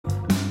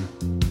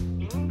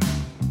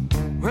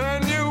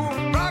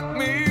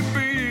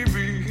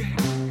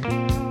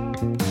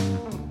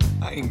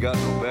got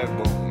no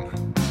backbone.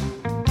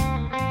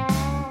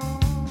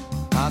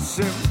 I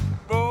said,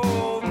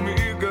 roll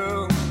me,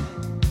 girl,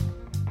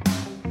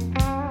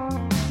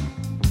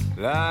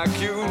 like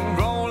you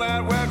roll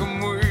that wagon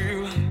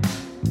wheel.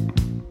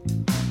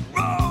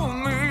 Roll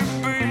me,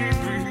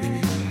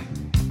 baby,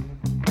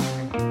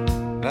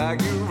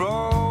 like you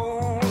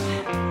roll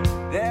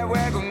that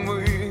wagon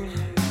wheel.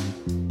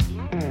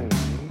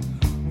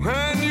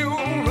 When you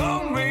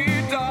roll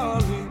me,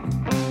 darling,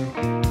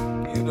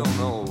 you don't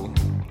know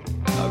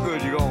how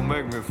good you gonna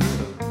make me feel.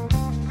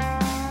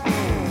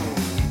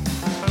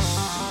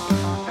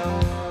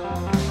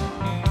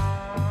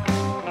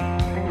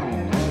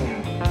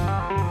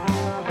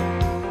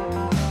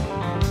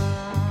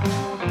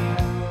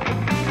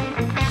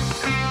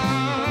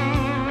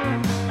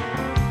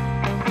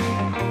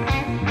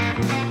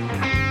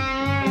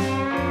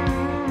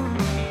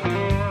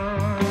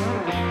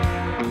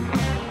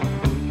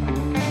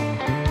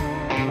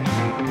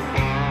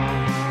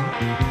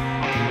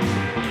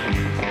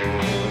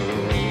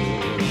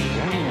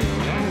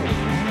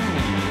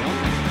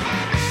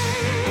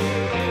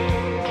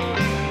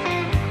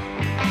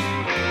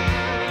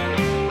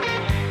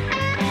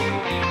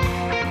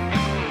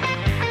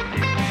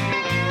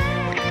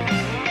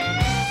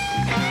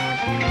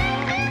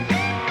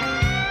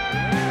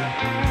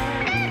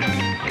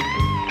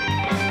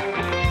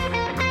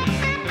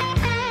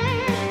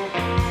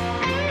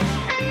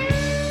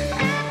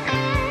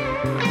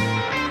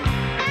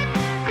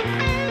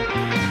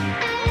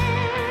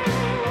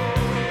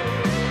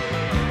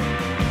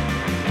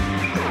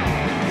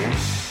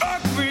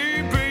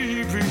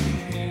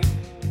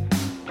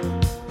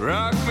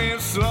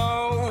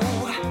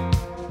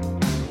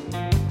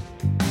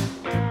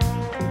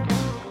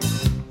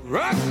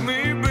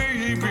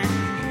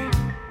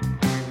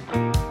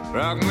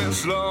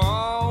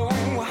 Slow.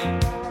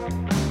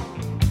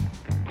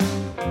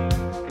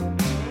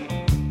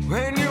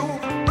 When you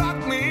rock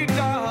me,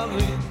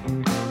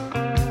 darling,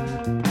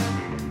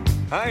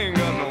 I ain't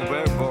got no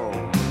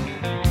backbone.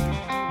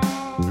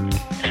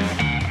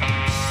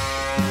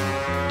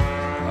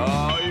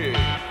 Oh yeah.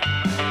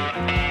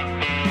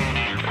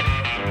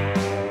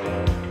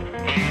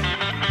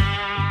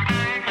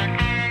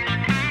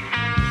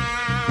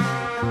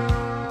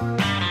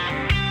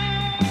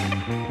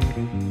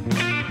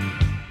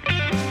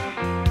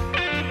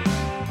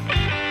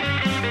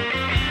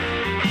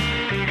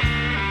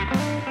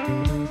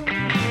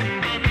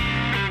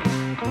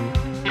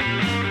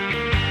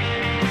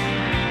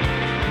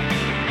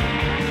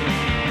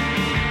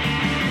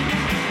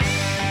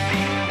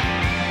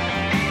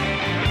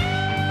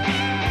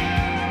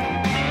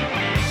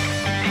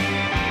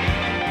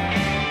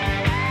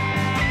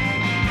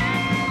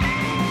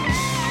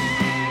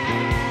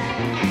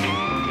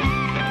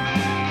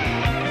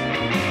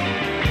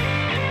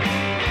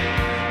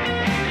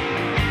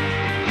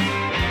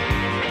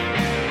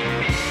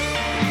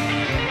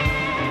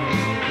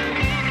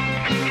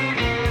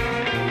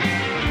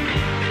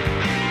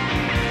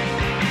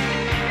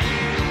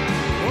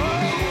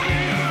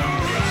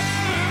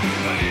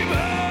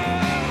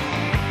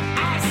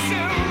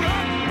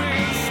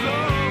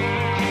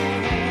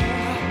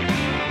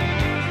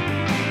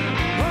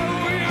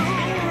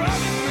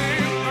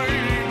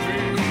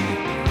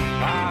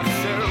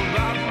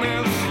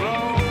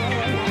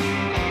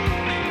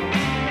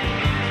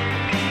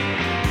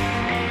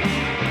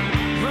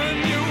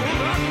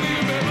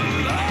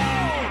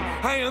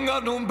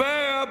 No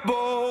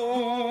backbone.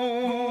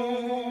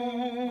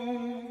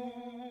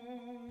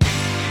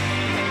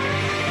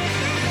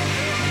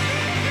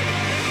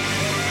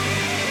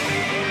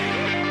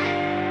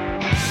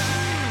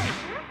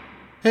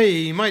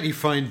 Hey, mighty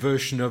fine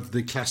version of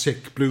the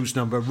classic blues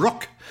number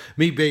Rock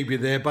Me Baby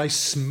there by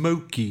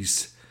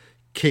Smokey's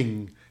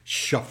King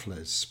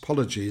Shufflers.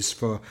 Apologies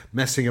for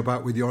messing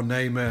about with your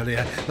name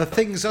earlier. The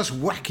things us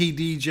wacky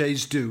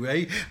DJs do,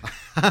 eh?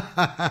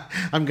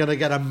 I'm going to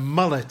get a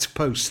mullet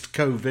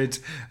post-COVID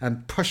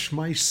and push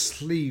my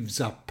sleeves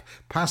up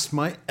past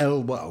my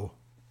elbow.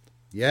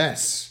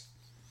 Yes.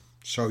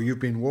 So you've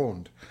been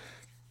warned.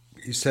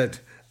 He said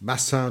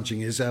massaging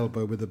his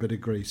elbow with a bit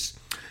of grease.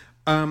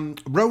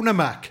 Rona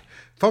Mack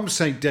from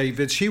St.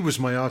 David's. She was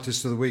my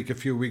artist of the week a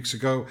few weeks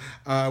ago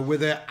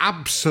with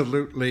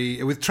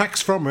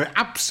tracks from her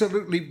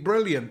absolutely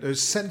brilliant, her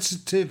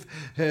sensitive,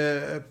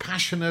 her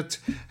passionate,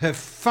 her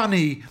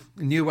funny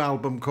new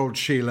album called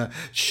Sheila.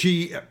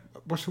 She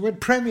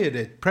premiered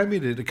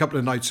it a couple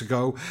of nights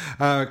ago,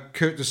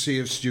 courtesy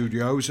of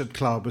Studios at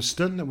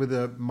Clarbeston with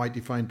a mighty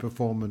fine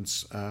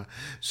performance.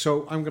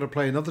 So I'm going to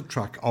play another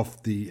track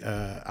off the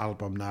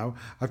album now.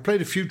 I've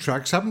played a few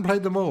tracks, haven't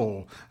played them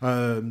all,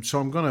 so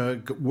I'm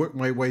going to work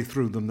my way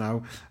through them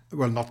now.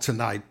 Well, not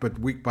tonight, but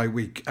week by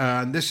week.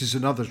 And this is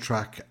another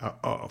track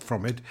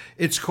from it.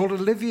 It's called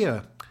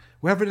Olivia.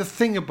 We're having a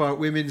thing about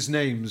women's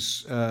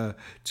names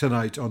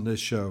tonight on this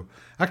show.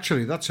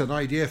 Actually, that's an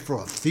idea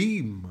for a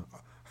theme.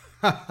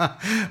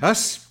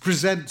 Us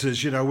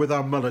presenters, with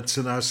our mullets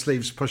and our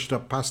sleeves pushed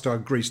up past our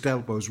greased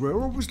elbows, we're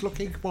always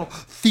looking for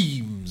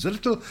themes, a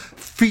little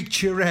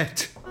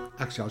featurette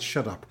Actually, I'll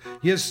shut up.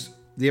 Here's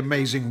the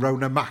amazing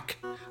Rona Mack.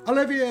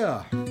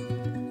 Olivia!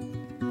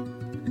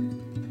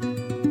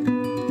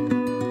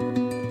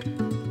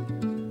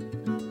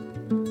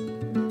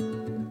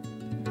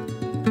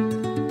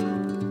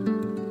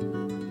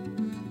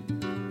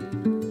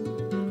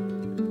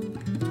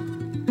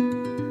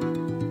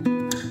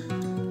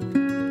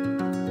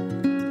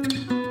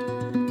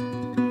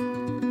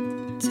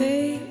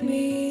 Take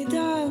me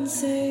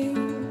dancing,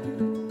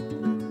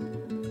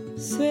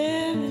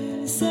 swim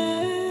in circles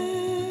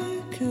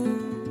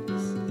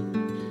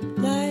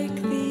like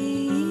the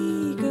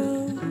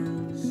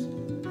eagles.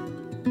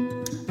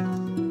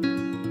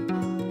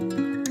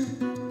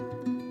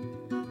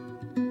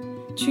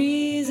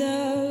 Trees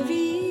are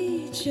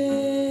reaching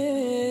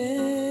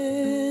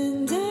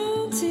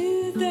down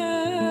to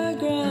the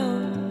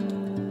ground.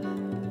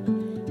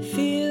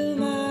 Feel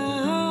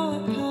my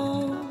heart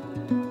pound.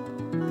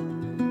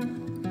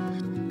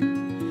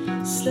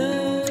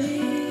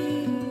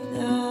 Slowly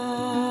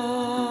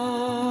now,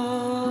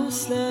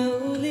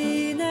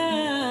 slowly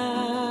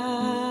now,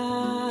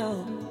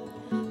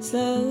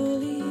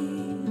 slowly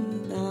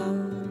now.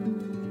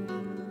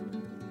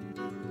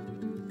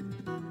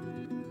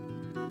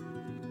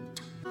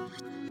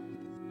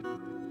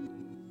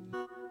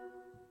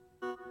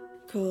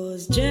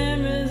 'Cause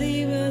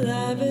generally, well,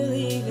 I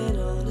believe in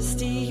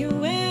honesty you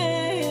will,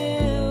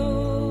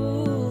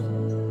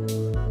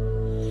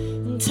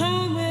 and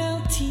time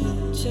will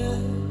teach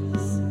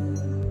us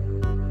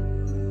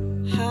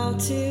how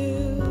to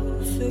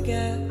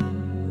forget.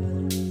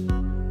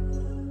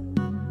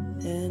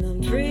 And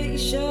I'm pretty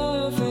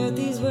sure I've heard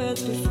these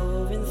words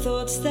before in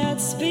thoughts that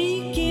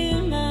speak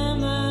in my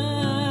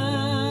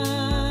mind,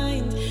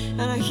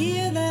 and I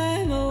hear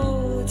them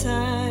all the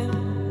time.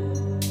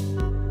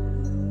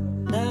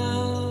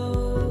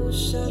 Now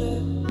shut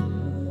up,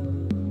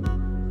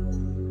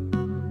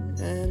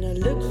 and I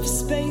look for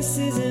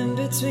spaces in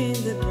between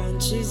the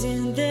branches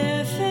in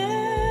their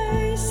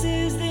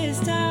faces this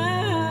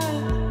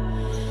time,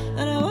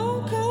 and I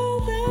won't call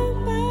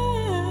them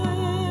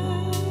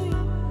mine.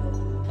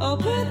 I'll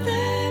put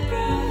their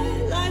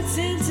bright lights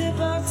into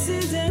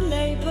boxes and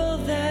label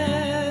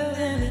their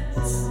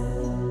limits.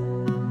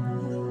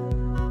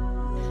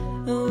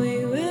 And we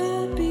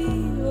will be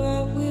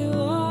what we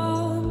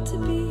want to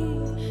be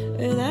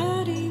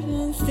without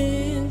even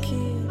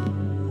thinking.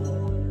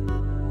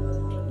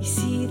 You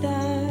see,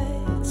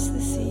 that's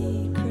the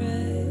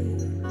secret.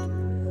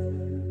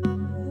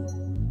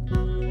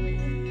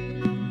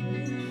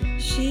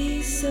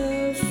 She's so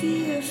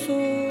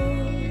fearful,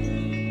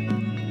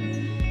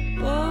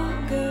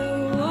 won't go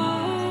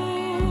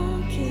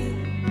walking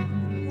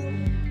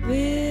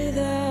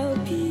without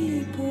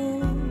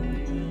people.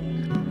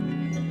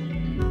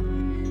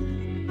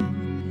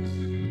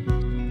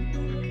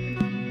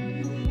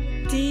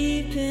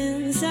 Deep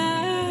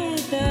inside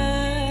the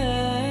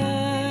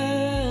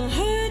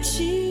heart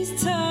she's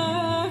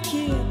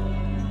talking,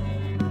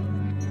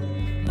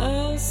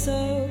 oh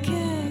so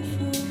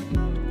careful.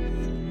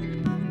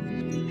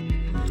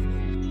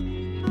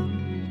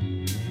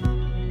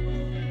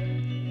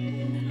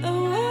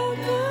 Oh,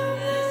 welcome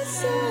the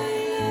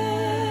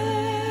silence,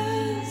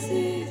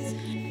 it's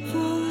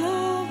full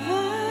of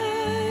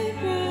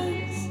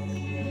vibrance.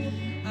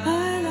 I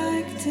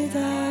like to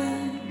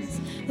dance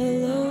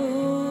alone,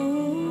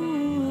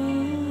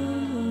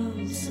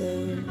 so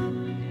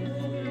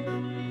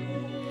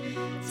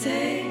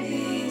take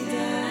me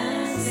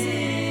dancing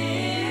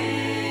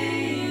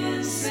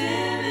in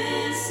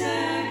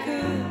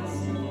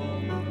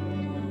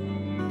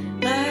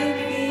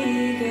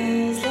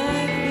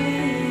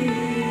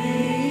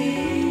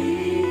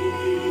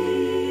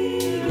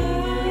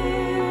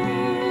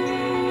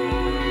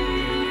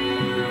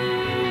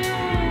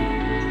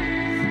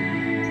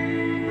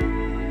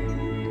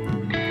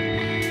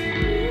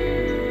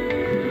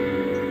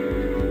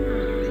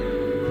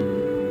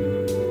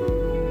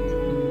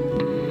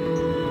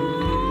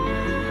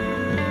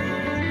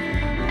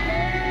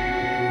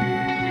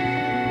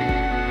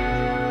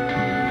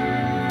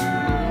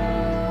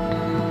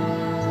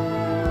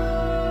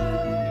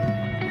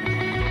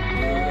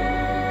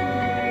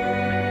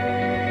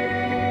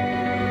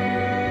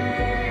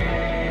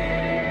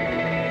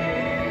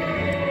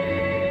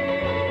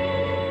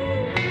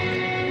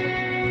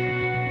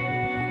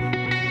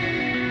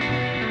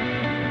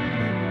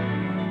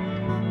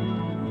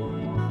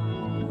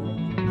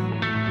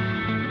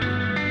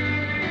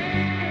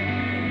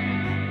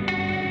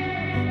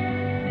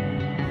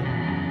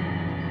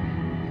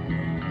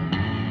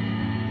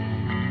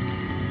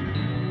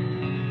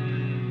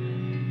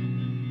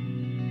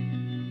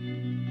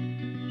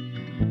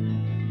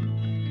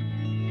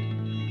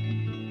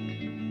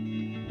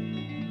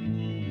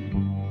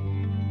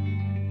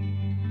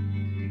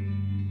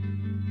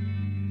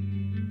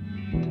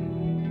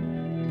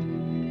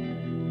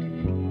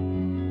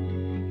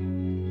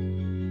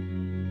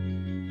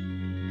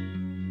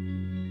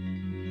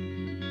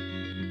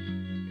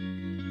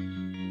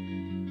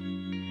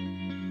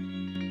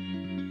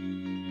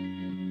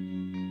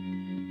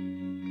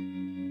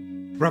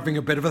We're having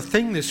a bit of a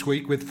thing this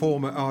week with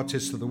former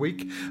Artist of the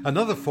Week.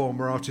 Another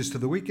former Artist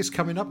of the Week is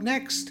coming up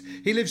next.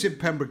 He lives in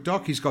Pembroke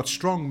Dock. He's got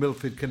strong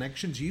Milford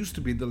connections. He used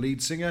to be the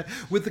lead singer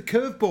with the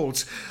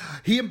Curveballs.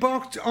 He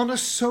embarked on a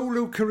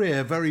solo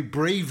career very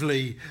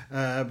bravely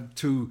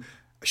to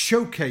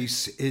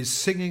showcase his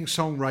singing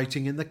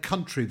songwriting in the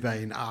country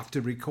vein after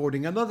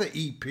recording another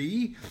EP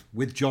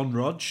with John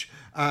Rodge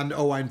and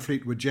Owain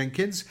Fleetwood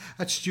Jenkins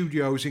at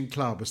studios in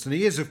Clarbus. And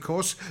he is, of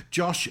course,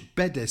 Josh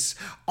Bedis.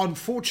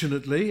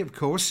 Unfortunately, of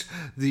course,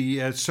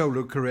 the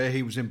solo career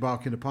he was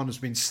embarking upon has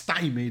been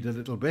stymied a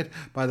little bit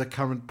by the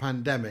current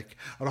pandemic.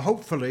 And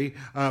hopefully,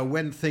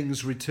 when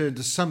things return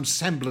to some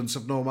semblance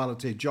of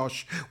normality,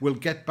 Josh will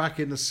get back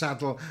in the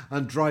saddle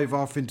and drive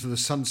off into the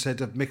sunset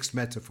of mixed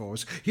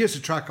metaphors. Here's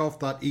a track off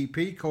that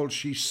EP called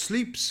She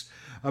Sleeps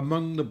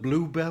Among the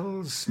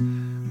Bluebells.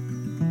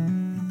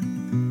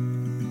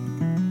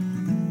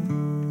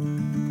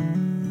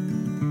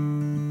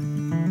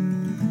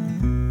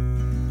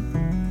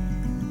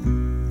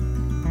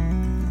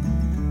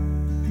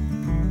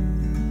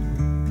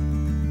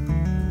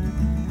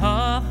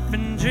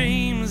 Often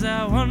dreams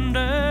I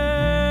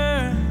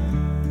wander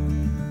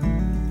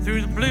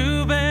through the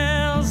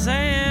bluebells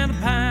and the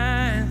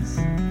pines.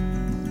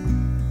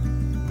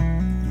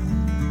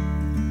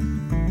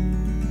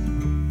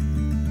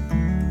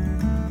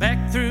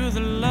 Back through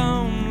the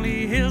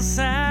lonely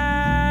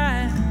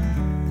hillside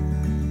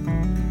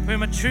where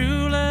my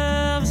true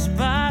love's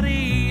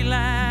body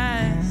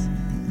lies.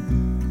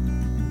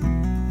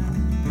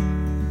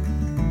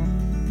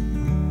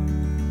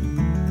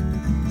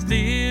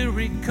 Still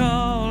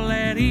recall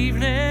that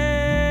evening,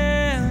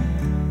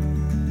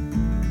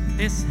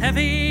 it's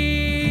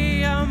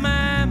heavy on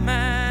my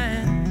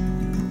mind.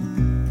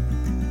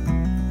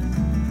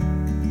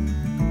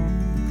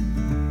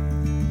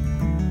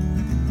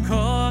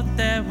 Caught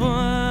that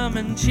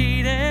woman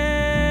cheating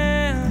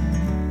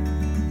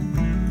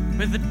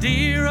with a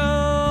dear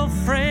old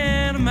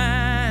friend of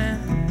mine.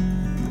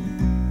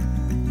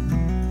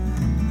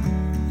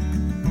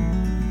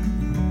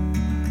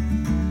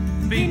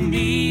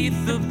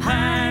 Beneath the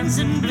pines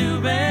and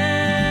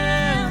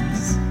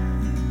bluebells,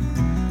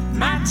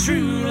 my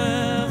true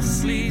love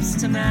sleeps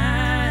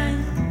tonight.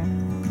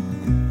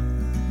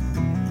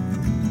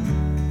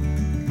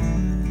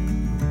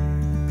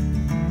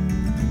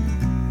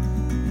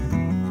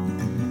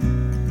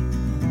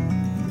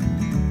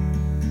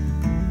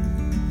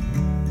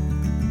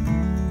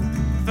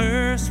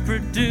 First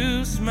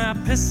produced my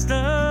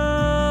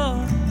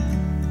pistol,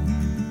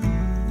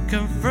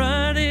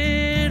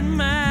 confronted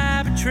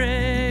my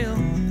betrayal.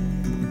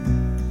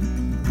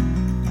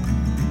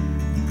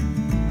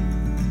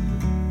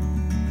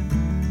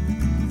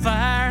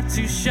 Fired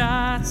 2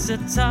 shots at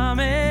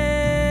Tommy,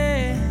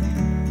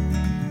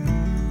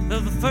 though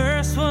the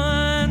first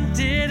one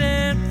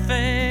didn't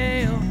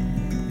fail.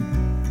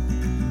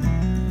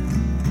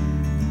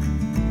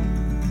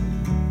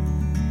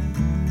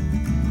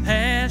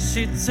 As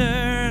she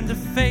turned to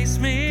face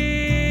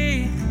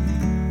me,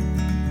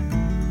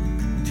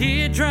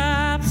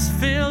 teardrops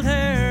filled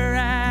her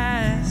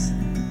eyes.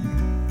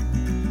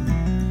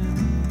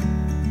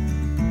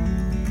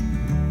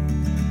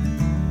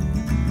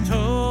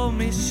 Told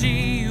me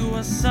she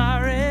was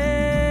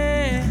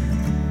sorry,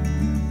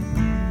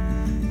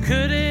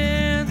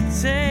 couldn't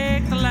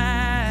take the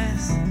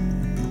lies.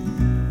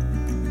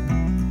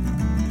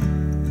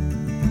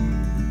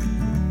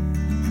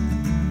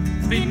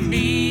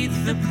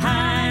 Beneath the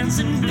pines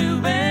and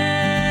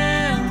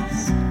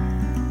bluebells,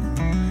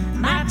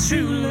 my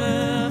true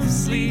love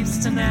sleeps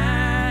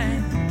tonight.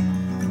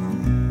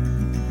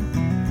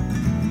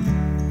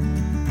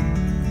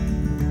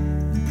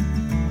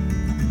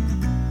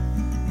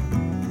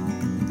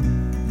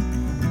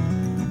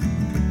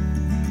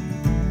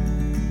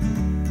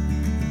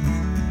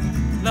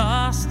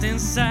 Lost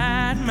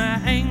inside my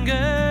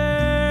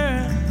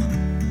anger,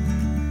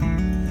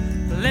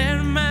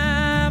 let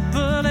my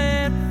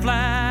bullet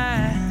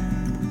fly.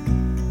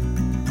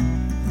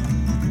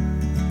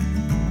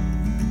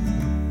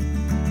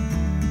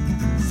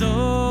 It's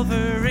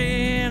over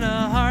in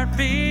a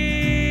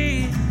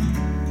heartbeat.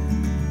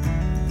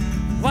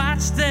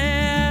 Watch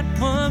that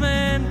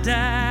woman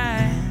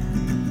die.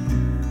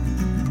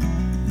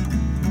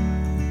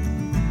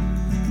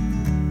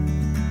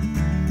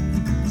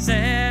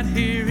 Sat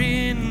here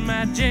in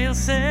my jail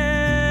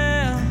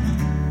cell,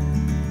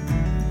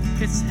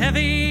 it's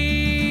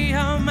heavy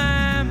on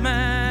my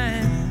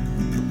mind.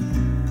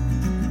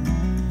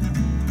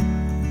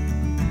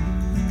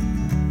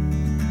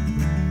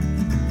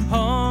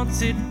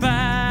 Haunted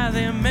by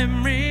their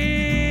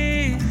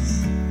memories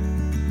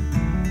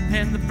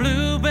and the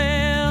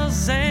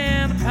bluebells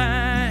and the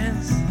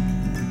pines.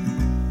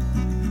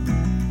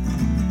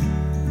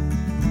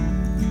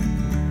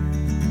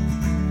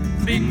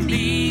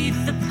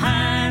 Beneath the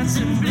pines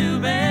and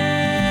bluebells,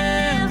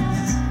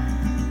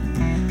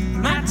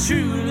 my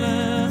true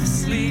love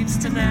sleeps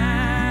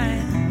tonight.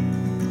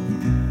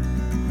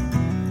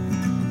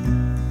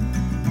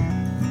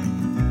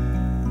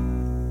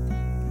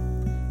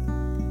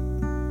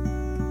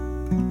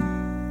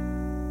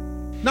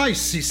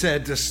 Nice, he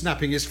said,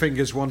 snapping his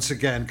fingers once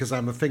again, because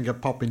I'm a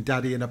finger-popping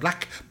daddy in a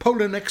black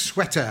polo neck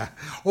sweater.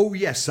 Oh,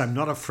 yes, I'm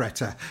not a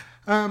fretter.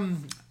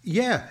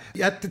 Yeah,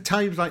 at the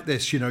times like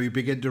this, you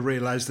begin to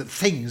realise that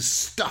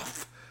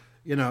stuff,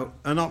 are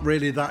not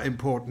really that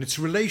important. It's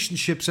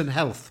relationships and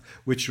health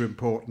which are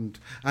important.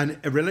 And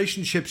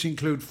relationships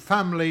include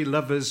family,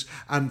 lovers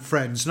and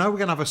friends. Now we're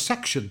going to have a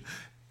section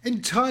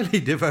entirely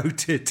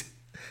devoted,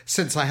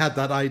 since I had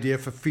that idea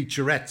for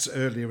featurettes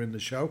earlier in the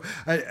show,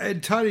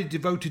 entirely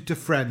devoted to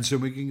friends.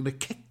 And we're going to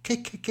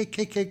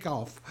kick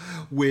off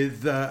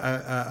with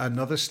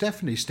another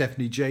Stephanie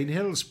Jane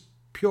Hills,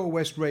 Pure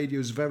West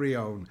Radio's very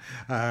own,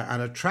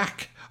 and a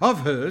track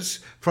of hers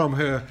from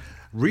her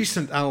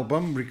recent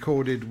album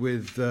recorded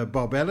with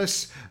Bob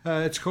Ellis.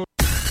 It's called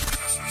For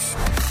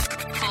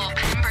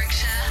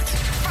Pembrokeshire,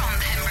 from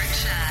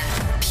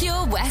Pembrokeshire,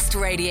 Pure West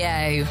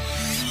Radio.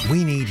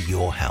 We need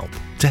your help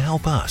to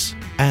help us.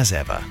 As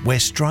ever, we're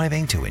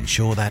striving to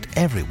ensure that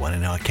everyone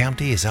in our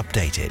county is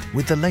updated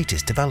with the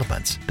latest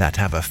developments that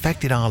have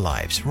affected our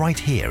lives right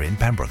here in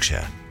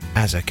Pembrokeshire.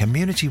 As a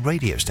community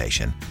radio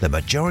station, the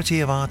majority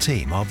of our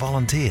team are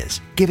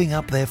volunteers, giving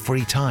up their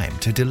free time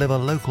to deliver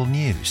local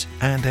news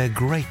and a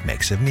great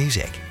mix of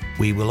music.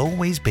 We will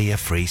always be a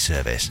free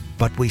service,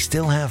 but we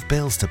still have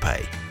bills to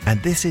pay, and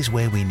this is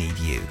where we need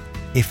you.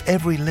 If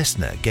every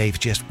listener gave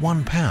just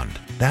 £1,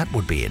 that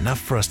would be enough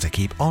for us to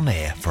keep on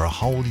air for a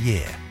whole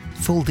year.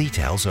 Full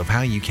details of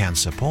how you can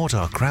support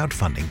our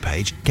crowdfunding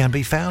page can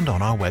be found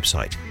on our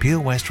website,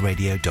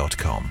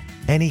 purewestradio.com.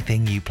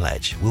 Anything you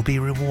pledge will be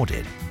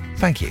rewarded.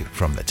 Thank you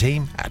from the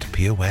team at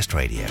Pure West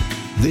Radio.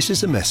 This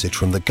is a message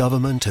from the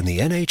government and the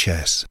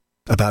NHS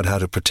about how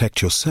to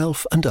protect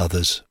yourself and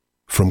others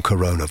from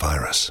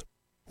coronavirus.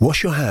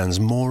 Wash your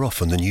hands more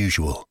often than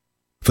usual,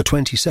 for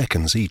 20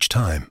 seconds each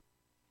time.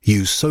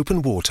 Use soap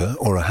and water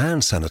or a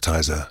hand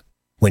sanitizer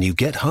when you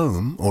get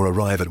home or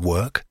arrive at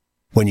work,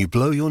 when you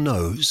blow your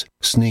nose,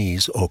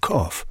 sneeze or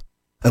cough,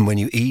 and when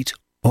you eat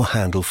or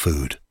handle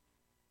food.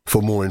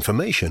 For more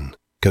information,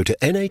 go to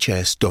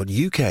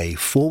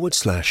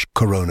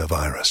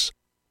nhs.uk/coronavirus.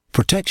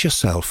 Protect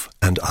yourself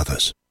and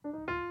others.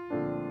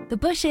 The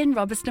Bush Inn,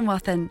 Robertson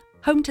Wathen,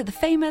 home to the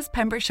famous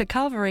Pembrokeshire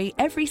Carvery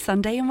every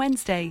Sunday and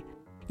Wednesday.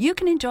 You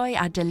can enjoy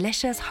our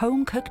delicious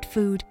home-cooked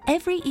food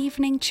every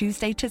evening,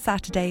 Tuesday to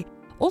Saturday.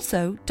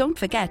 Also, don't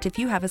forget, if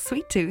you have a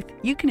sweet tooth,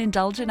 you can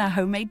indulge in our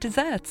homemade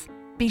desserts.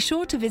 Be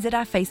sure to visit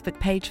our Facebook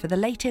page for the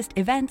latest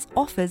events,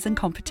 offers and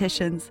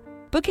competitions.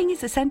 Booking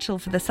is essential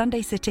for the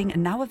Sunday sitting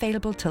and now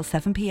available till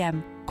 7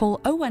 p.m.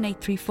 Call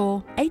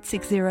 01834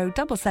 860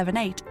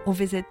 778 or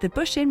visit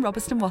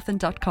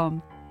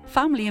thebushinrobertsonwathen.com.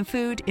 Family and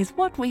food is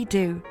what we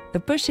do. The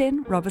Bush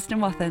Inn, Robertson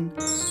Wathen.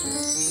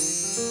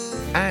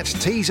 At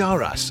Tees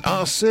R Us,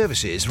 our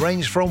services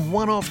range from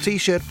one-off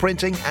t-shirt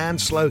printing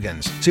and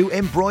slogans to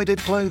embroidered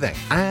clothing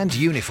and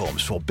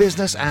uniforms for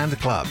business and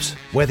clubs.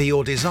 Whether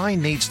your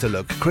design needs to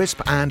look crisp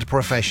and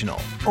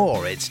professional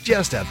or it's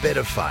just a bit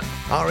of fun,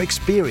 our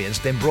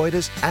experienced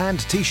embroiders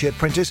and t-shirt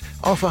printers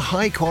offer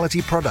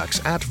high-quality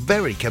products at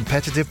very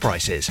competitive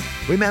prices.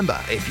 Remember,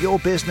 if your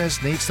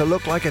business needs to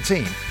look like a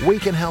team, we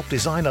can help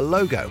design a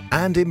logo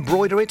and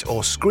embroider it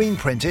or screen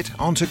print it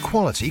onto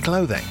quality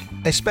clothing,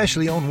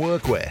 especially on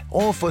workwear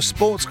or for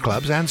sports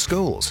clubs and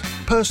schools.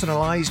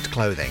 Personalised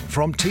clothing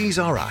from Tees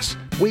R Us.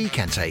 We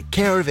can take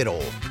care of it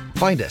all.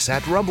 Find us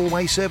at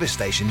Rumbleway Service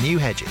Station, New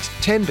Hedges,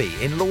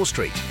 10B in Law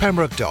Street,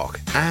 Pembroke Dock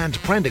and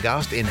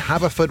Prendergast in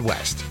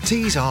Haverfordwest.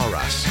 Tees R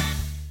Us.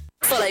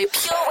 Follow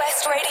Pure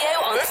West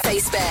Radio on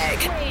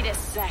Facebook. Wait a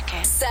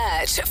second.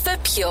 Search for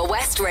Pure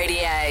West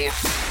Radio.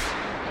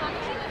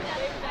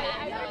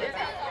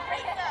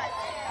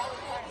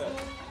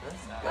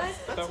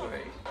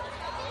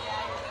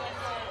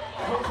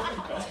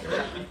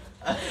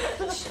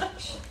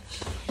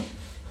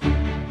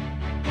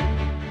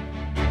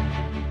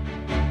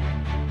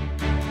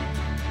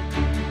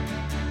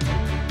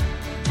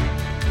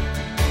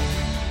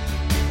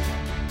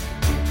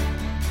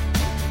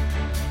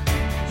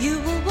 You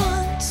were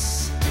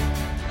once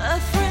a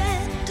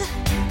friend.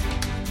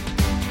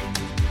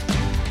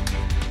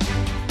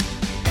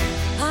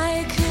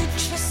 I could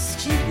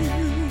trust you.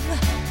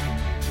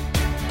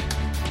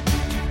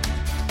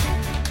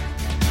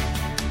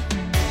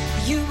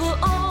 You were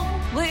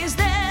always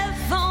there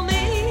for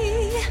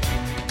me.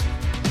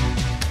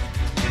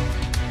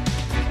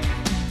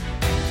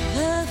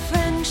 A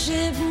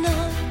friendship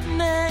not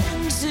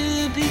meant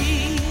to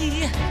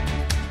be.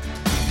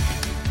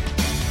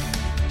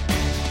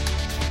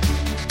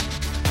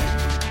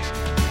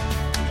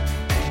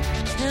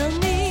 Tell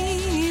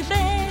me,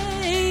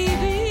 baby,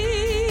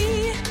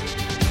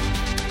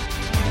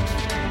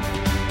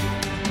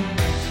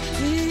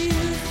 do you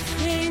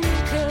think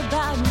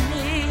about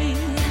me?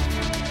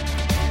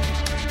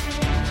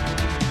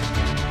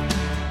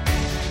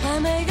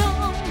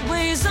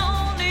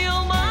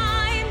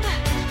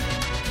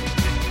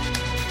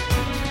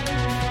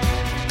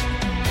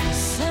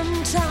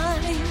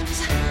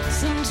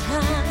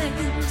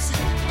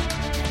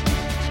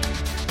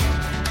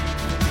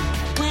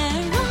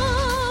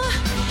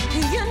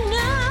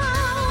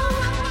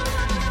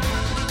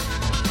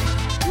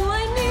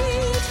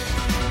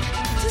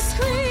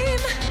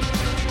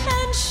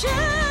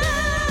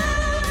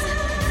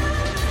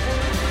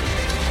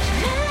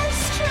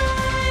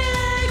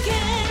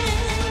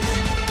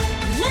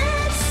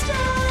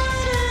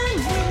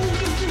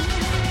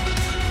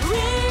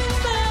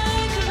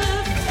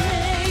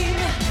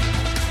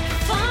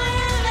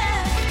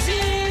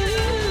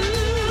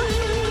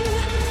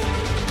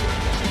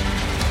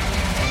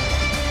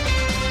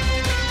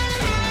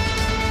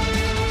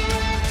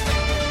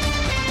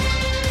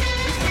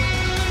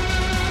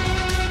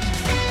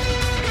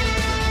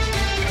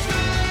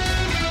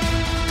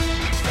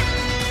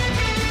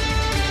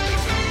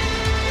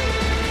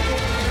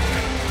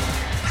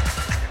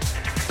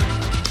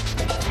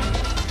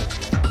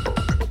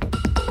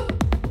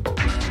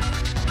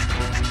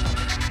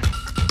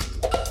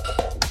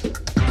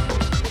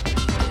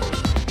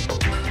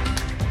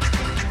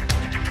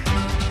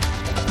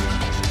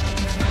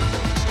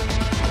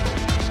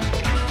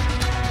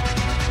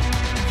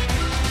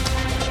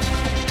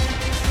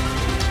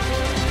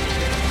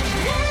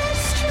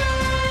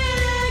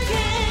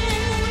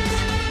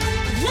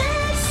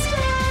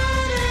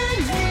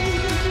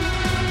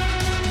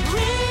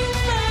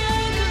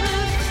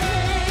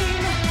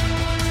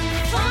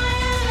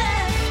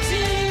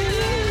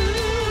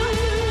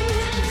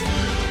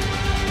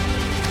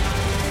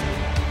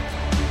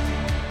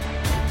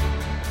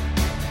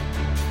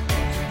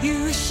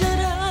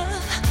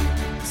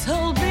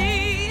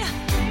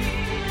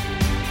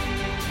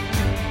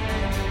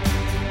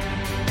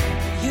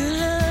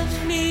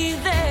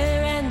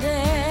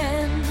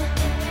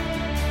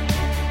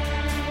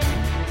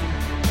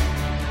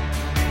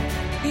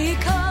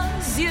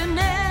 'cause you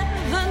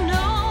never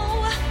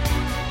know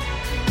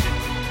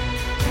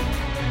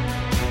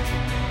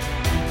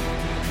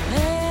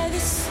where the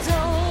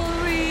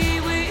story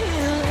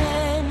will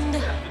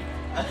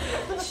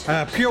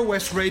end. Pure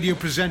West Radio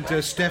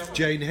presenter Steph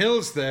Jane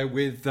Hills there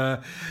with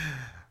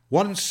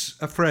Once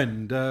a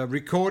Friend.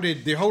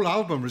 Recorded, the whole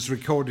album was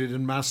recorded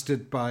and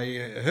mastered by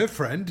her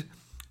friend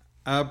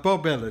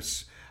Bob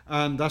Ellis.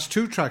 And that's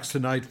 2 tracks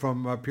tonight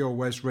from Pure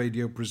West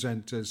Radio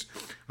presenters.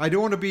 I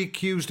don't want to be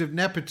accused of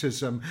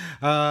nepotism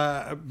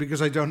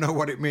because I don't know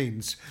what it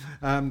means.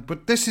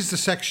 But this is the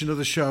section of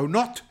the show,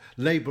 not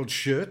labelled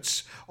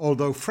shirts,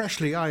 although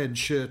freshly ironed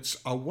shirts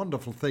are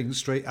wonderful things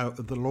straight out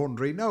of the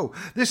laundry. No,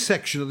 this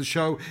section of the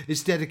show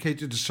is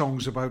dedicated to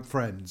songs about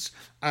friends.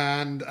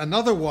 And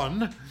another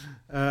one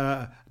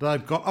that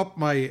I've got up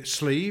my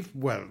sleeve,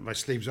 well, my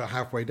sleeves are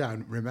halfway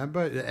down,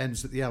 remember, it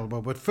ends at the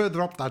elbow, but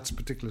further up that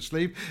particular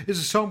sleeve is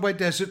a song by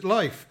Desert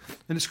Life,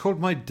 and it's called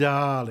My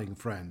Darling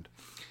Friend.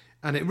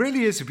 And it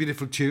really is a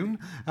beautiful tune.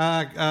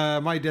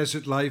 My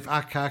Desert Life,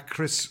 aka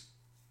Chris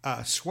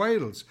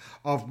Swales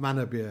of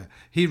Manorbier.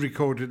 He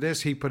recorded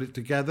this, he put it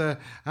together,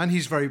 and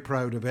he's very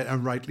proud of it,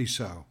 and rightly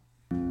so.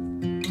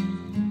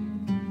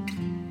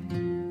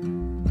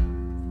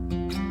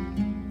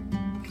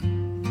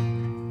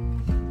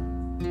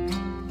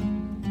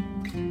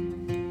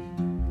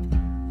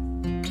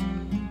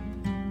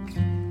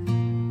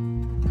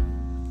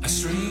 A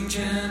strange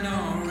and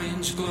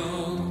orange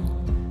glow.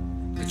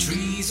 The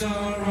trees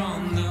are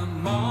on the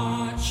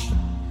march.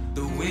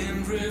 The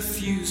wind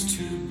refused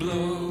to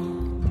blow.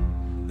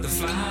 The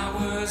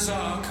flowers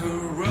are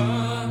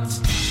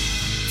corrupt.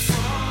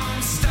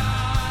 From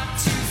start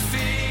to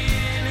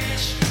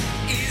finish,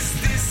 is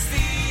this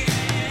the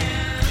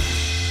end?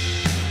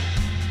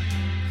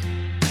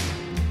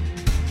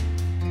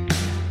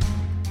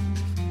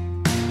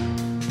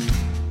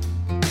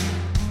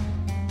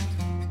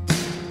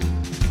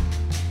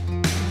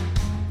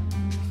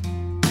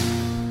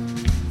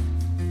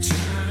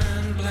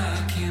 Turn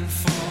black and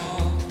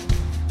fall.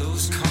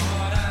 Those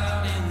caught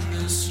out in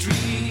the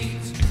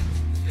street,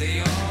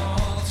 they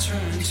all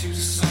turn to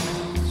salt.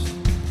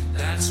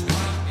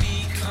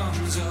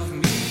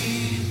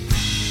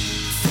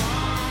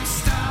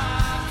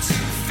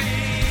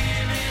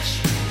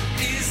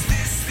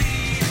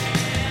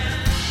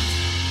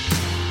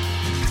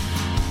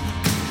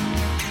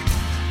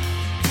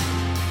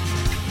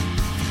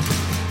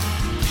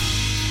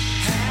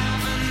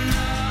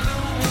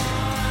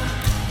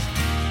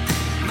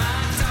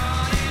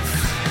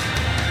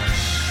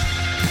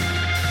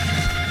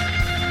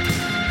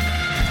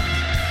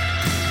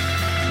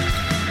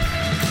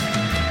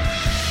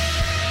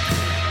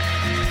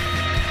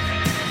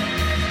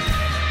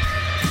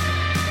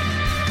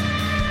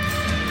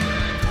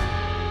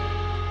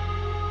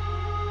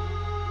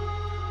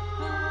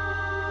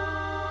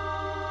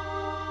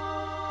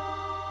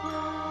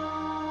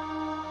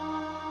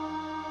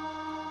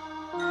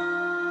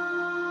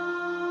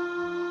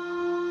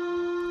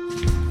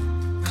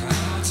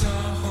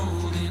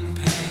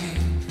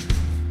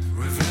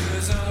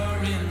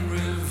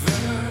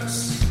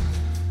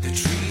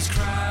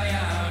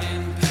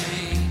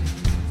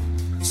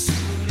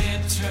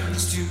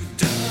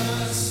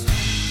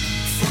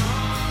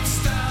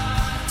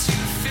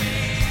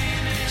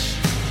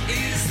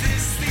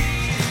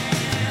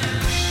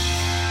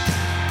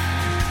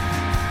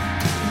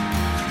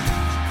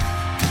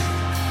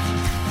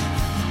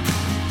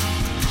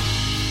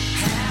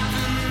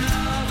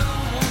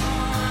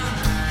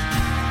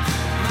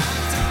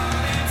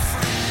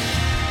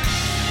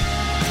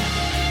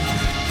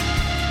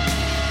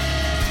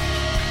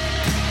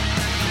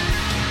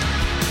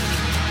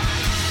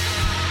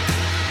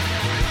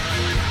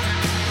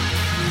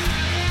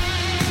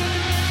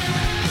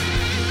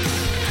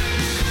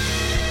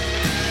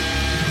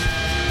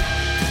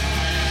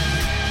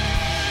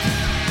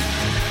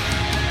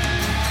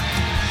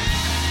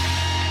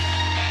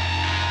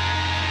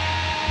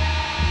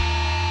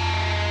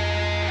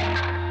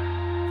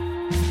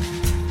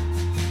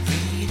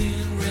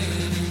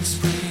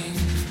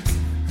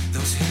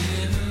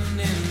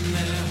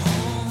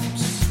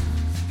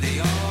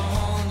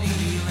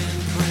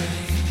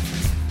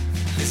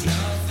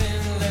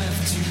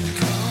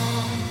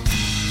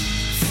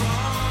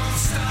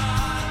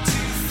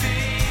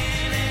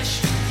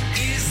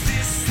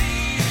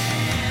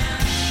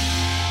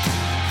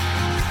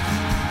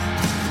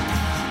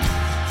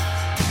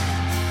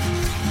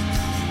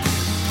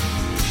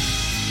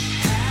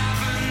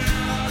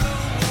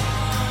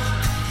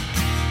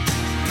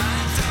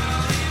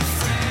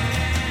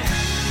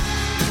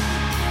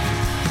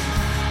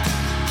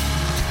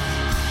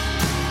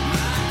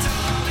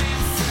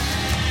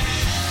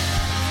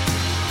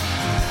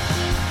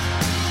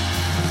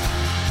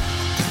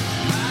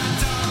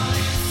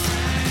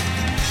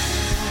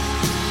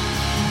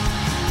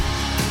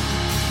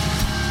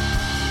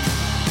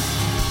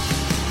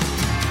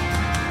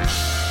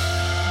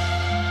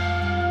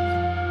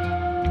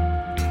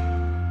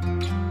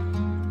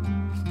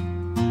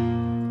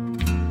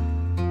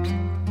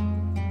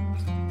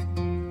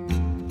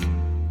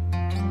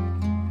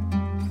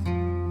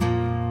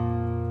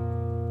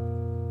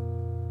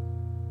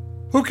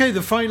 Okay,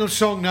 the final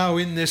song now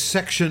in this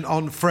section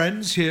on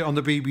Friends here on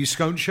the BB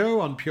Skone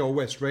Show on Pure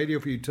West Radio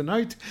for you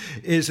tonight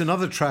is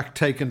another track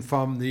taken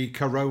from the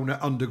Corona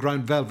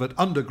Underground Velvet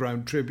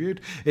Underground tribute.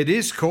 It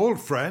is called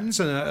Friends,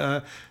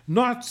 and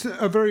not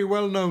a very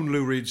well-known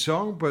Lou Reed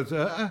song, but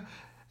a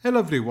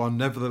lovely one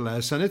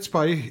nevertheless, and it's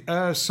by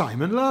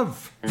Simon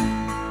Love.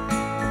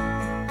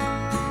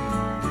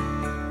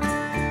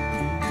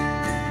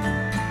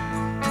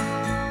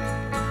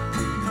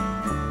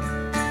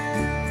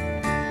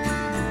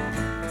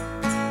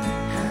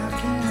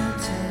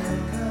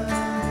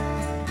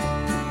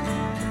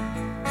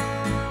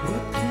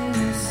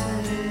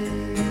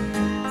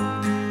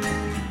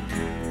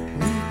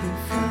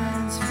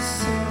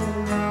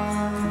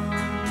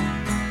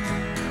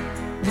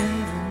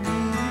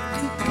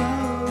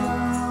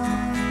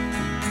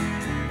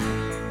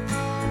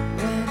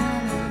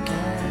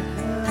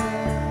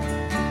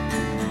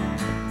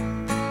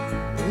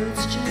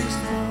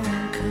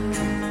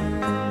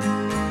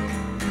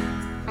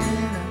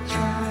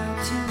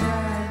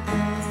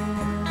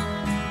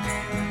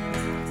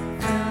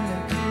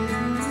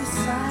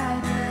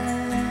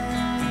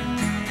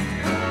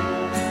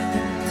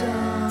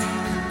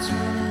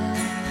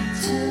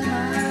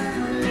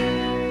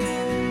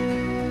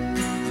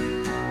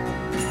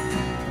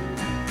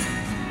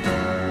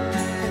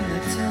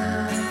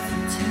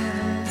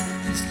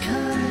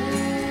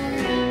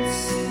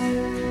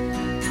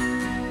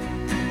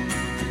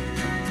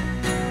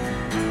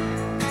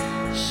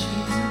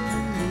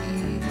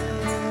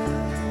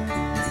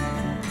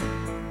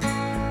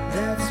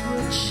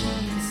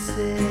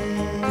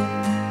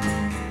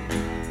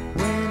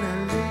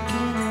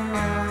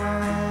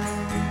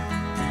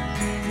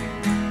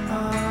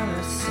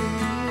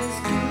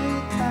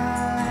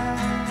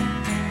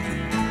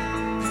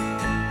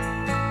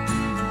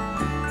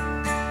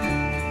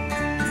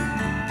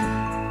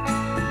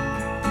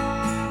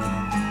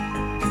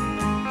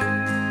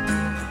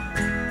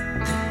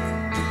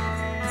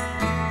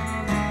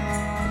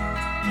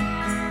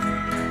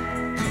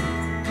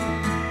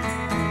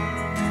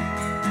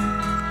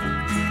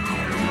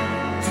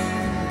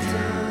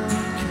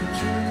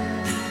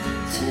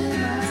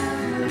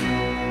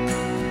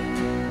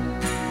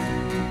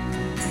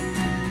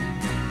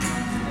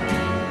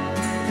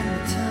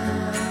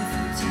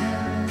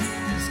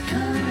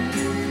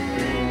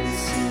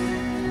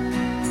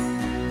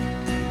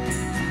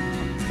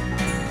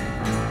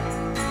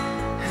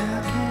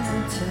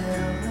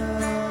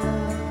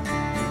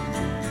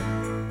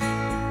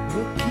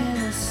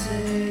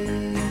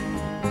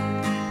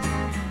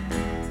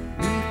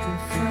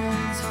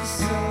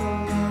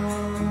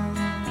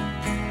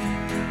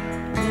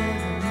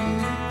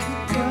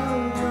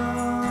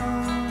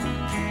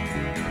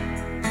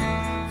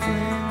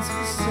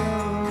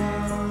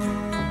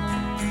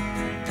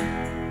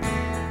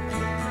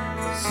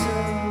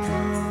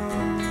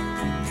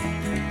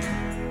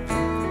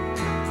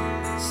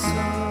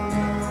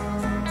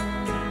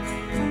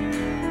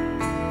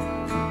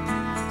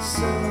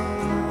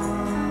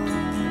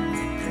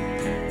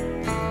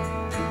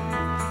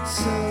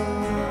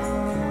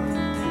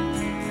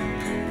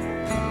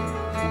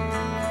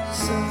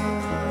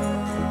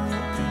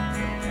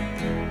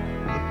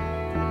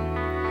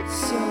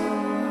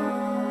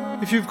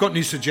 If you've got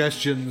any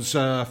suggestions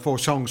for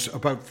songs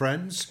about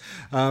Friends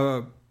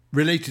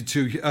related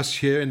to us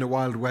here in the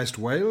Wild West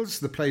Wales,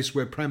 the place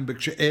where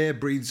Pembrokeshire air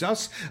breathes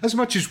us as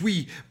much as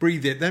we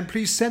breathe it, then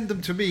please send them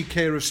to me,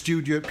 care of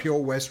studio at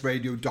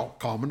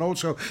purewestradio.com. And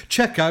also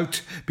check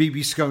out BB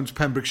Skone's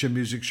Pembrokeshire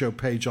Music Show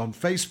page on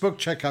Facebook.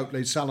 Check out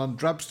Les Salon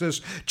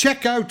Drabsters.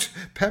 Check out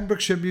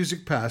Pembrokeshire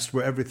Music Past,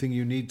 where everything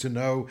you need to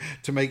know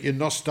to make your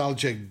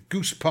nostalgic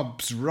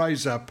goosebumps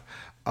rise up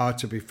are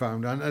to be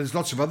found. And there's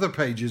lots of other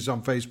pages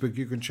on Facebook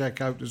you can check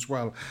out as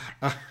well.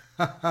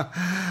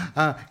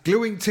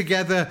 Gluing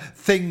Together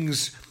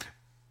Things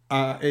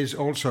is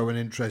also an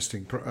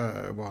interesting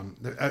one.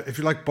 If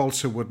you like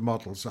balsa wood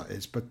models, that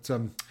is. But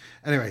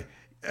anyway,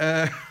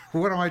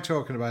 what am I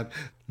talking about?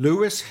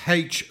 Lewis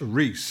H.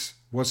 Reese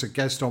was a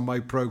guest on my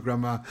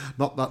programme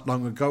not that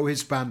long ago.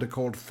 His band are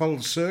called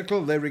Full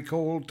Circle. They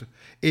recorded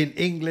in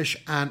English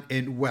and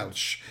in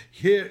Welsh.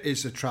 Here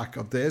is a track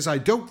of theirs. I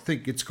don't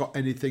think it's got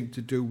anything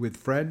to do with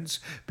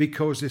Friends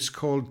because it's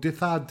called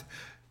Dithad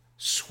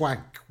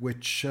Swank,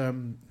 which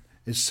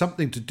is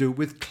something to do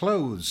with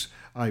clothes,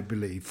 I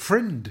believe.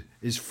 Friend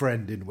is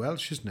friend in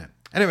Welsh, isn't it?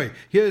 Anyway,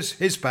 here's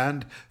his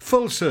band,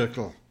 Full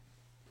Circle.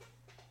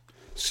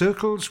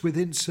 Circles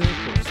within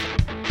circles.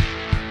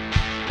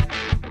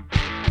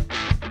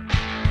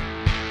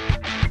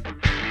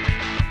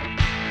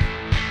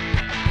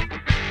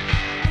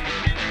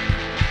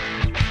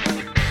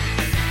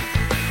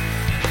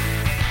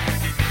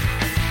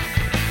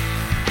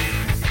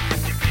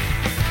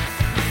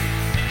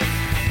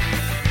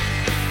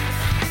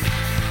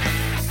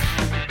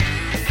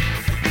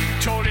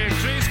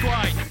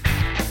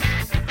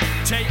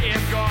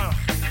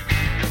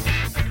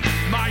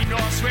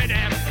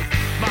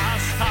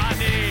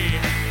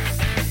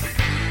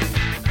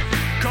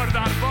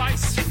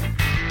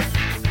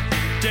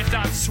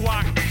 Dithad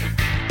Swank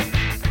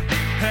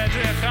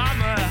edrych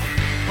am y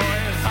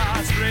hwyl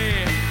hasbri.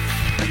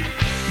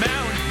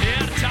 Mewn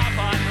i'r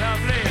tafarn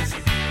lyflus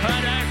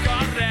yn y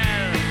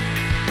gornel.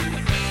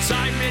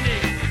 Sa'n mynd i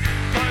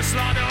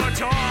pwyslon o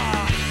to.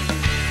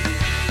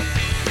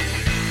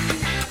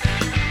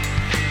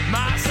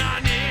 Mas a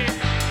ni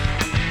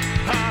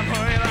am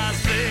hwyl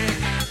hasbri.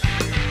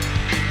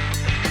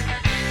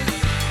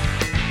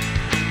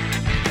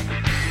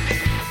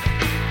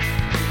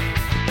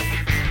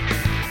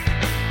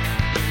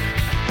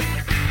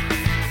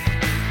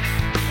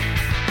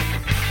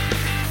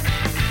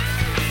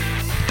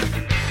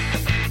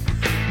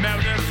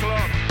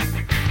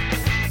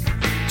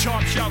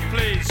 Top shelf,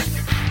 please.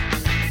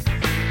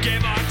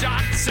 Give our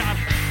dance up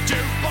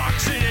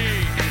jukebox in E.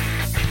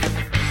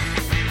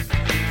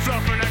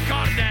 Fluff and a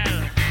cornel.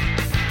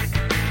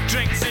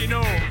 Drinks in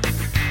O. O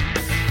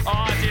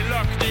di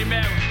look ni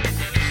mewn.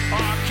 O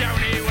cawn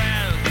ni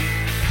wel.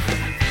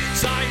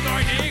 Sa'i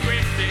moyn I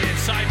gweithdi,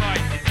 sa'i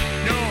moyn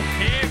no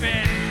I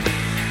fynd.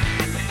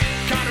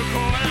 Cadw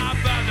cwbl a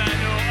bydden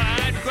nhw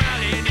yn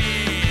gwely ni.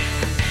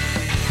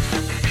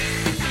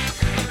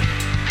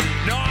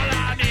 Nôl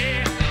a ni.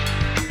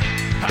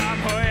 Am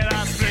hwyl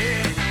hasbri.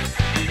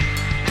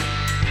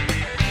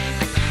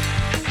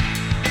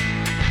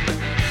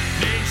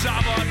 Ni'n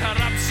trafod yr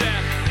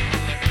amser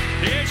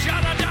I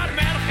siarad ar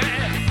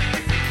merched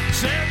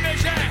sy'n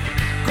eisiau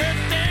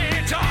gwythdi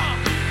to.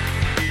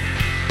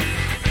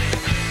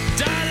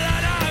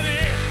 Dylan a fi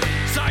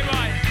sa'i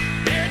moyn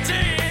I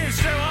ti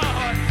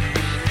ystywod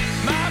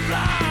ma'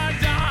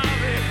 blad a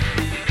fi.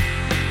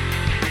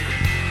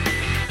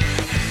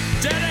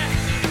 Dyna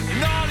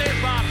nôl i'r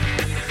bar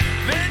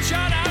Fi'n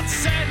siarad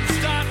sens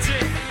da ti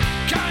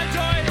Cael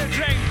dwy y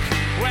drink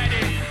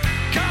Wedi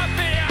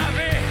cafu a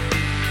fi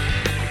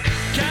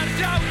Cer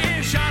daw I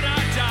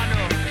siarad â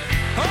nhw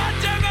O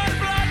dyma'r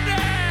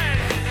blodyn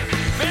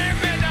Fi'n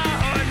mynd â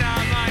hwnna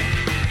mai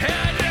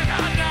Edrych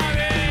arna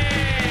fi.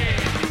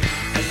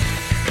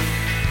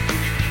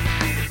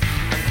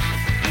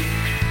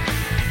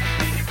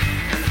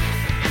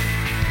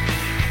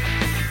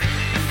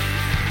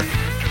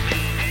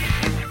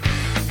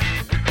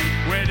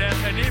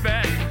 Wedyn yn I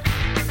ben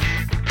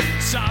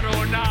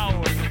Saro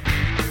nawr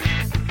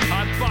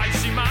A'r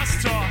baes I mas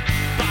to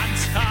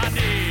Bant a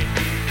ni.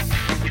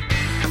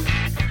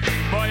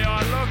 Mwy o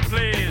look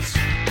please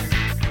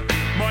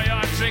Mwy o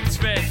drinks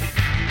fydd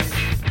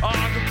O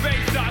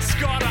gobeithio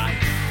sgorau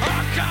O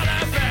cael y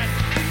ben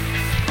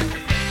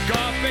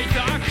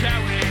Gobeithio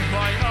cewn ni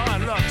Mwy o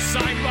look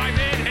Sa'n moyn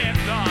mynd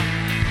hebddo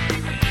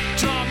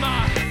Tro ma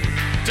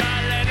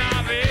Dylan a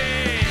fi.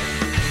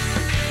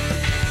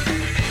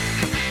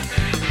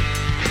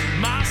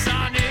 Mas a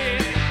ni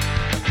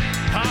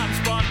Am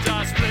sport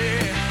hasbri.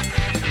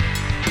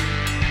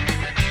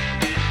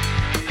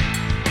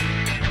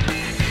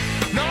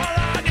 Nôl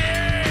a ni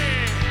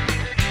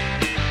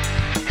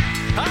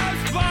Am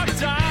sport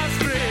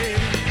hasbri.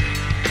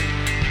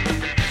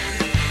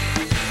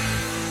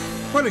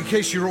 Well, in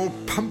case you're all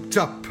pumped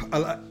up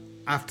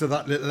after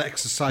that little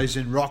exercise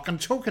in rock,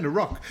 and talking of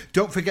rock,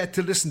 don't forget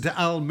to listen to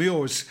Al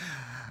Muir's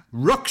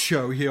Rock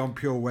Show here on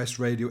Pure West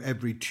Radio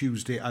every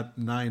Tuesday at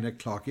 9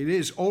 o'clock. It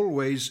is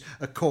always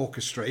a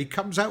corchestra. He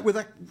comes out with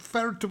a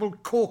veritable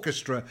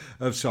corchestra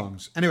of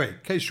songs. Anyway, in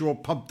case you're all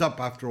pumped up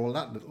after all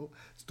that little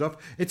stuff,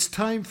 it's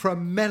time for a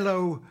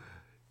mellow,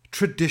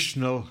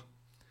 traditional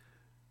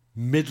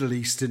Middle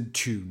Eastern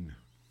tune.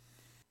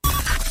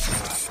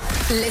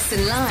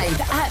 Listen live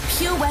at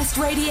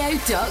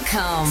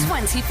purewestradio.com.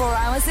 24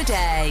 hours a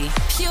day.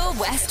 Pure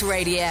West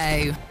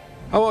Radio.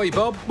 How are you,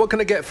 Bob? What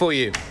can I get for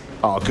you?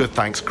 Oh, good,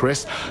 thanks,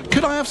 Chris.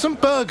 Could I have some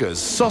burgers,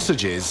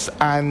 sausages,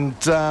 and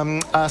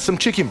some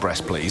chicken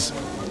breast, please?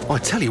 I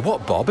tell you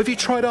what, Bob, have you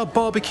tried our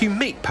barbecue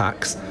meat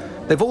packs?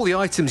 They've all the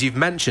items you've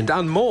mentioned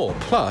and more.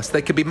 Plus,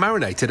 they can be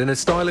marinated in a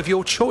style of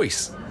your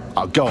choice.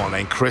 Oh, go on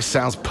then, Chris.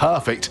 Sounds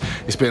perfect.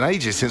 It's been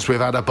ages since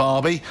we've had a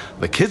barbie.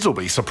 The kids will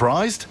be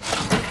surprised.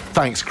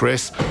 Thanks,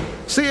 Chris.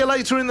 See you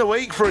later in the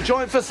week for a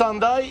joint for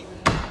Sunday.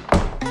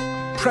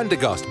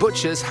 Prendergast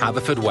Butchers,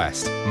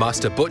 Haverfordwest.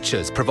 Master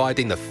Butchers,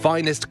 providing the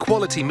finest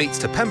quality meats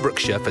to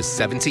Pembrokeshire for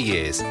 70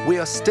 years. We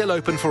are still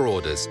open for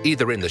orders,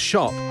 either in the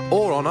shop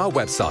or on our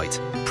website,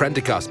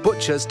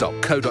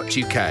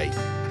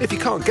 prendergastbutchers.co.uk. If you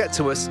can't get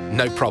to us,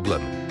 no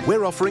problem.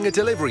 We're offering a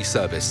delivery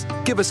service.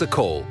 Give us a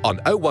call on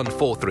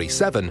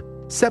 01437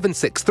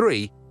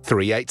 763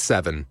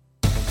 387.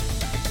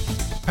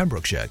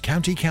 Pembrokeshire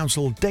County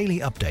Council daily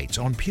updates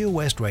on Pure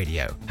West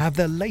Radio have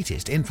the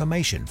latest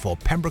information for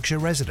Pembrokeshire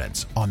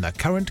residents on the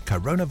current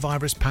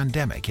coronavirus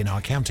pandemic in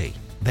our county.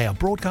 They are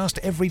broadcast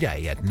every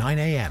day at 9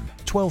 a.m,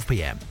 12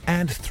 p.m,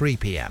 and 3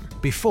 p.m.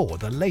 before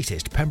the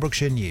latest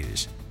Pembrokeshire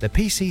news. The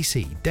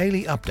PCC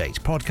Daily Update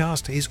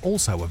podcast is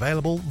also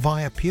available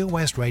via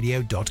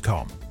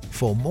purewestradio.com.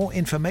 For more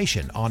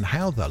information on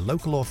how the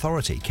local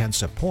authority can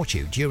support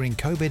you during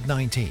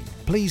COVID-19,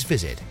 please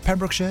visit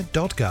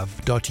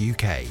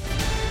pembrokeshire.gov.uk.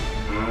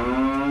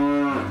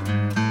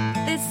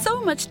 There's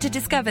so much to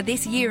discover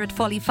this year at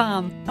Folly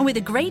Farm. And with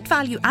a great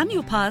value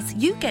annual pass,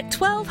 you get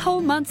 12 whole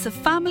months of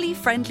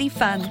family-friendly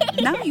fun.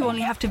 Now you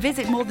only have to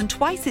visit more than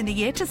twice in the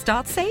year to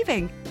start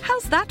saving.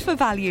 How's that for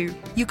value?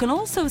 You can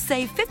also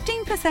save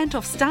 15%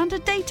 off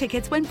standard day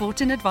tickets when bought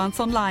in advance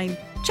online.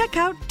 Check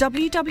out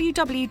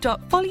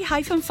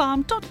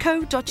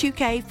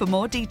www.folly-farm.co.uk for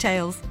more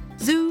details.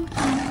 Zoo,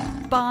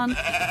 barn,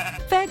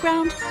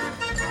 fairground,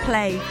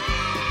 play.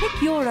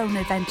 Pick your own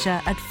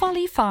adventure at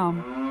Folly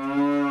Farm.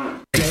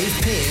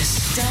 Dave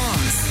Pearce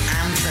Dance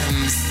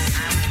Anthems.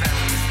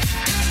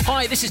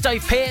 Hi, this is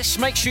Dave Pearce.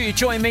 Make sure you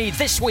join me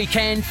this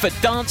weekend for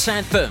Dance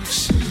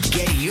Anthems.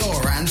 Get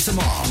your anthem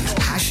on.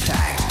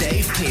 Hashtag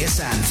Dave Pearce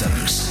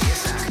Anthems.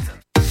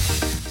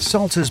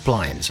 Salters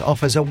Blinds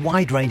offers a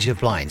wide range of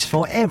blinds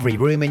for every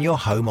room in your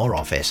home or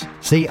office.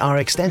 See our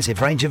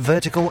extensive range of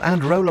vertical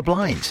and roller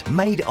blinds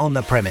made on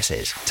the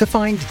premises to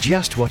find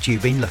just what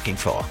you've been looking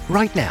for.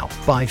 Right now,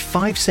 buy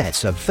 5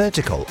 sets of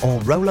vertical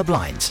or roller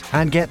blinds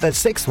and get the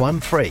 6th one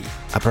free.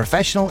 A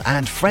professional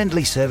and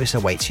friendly service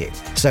awaits you.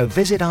 So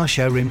visit our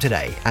showroom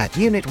today at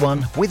Unit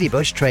 1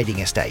 Withybush Trading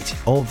Estate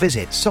or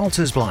visit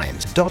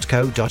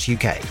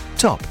saltersblinds.co.uk.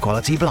 Top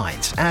quality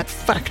blinds at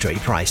factory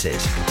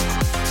prices.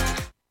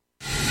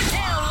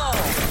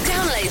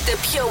 The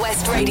Pure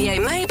West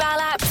Radio mobile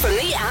app from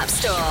the App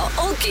Store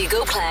or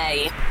Google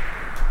Play.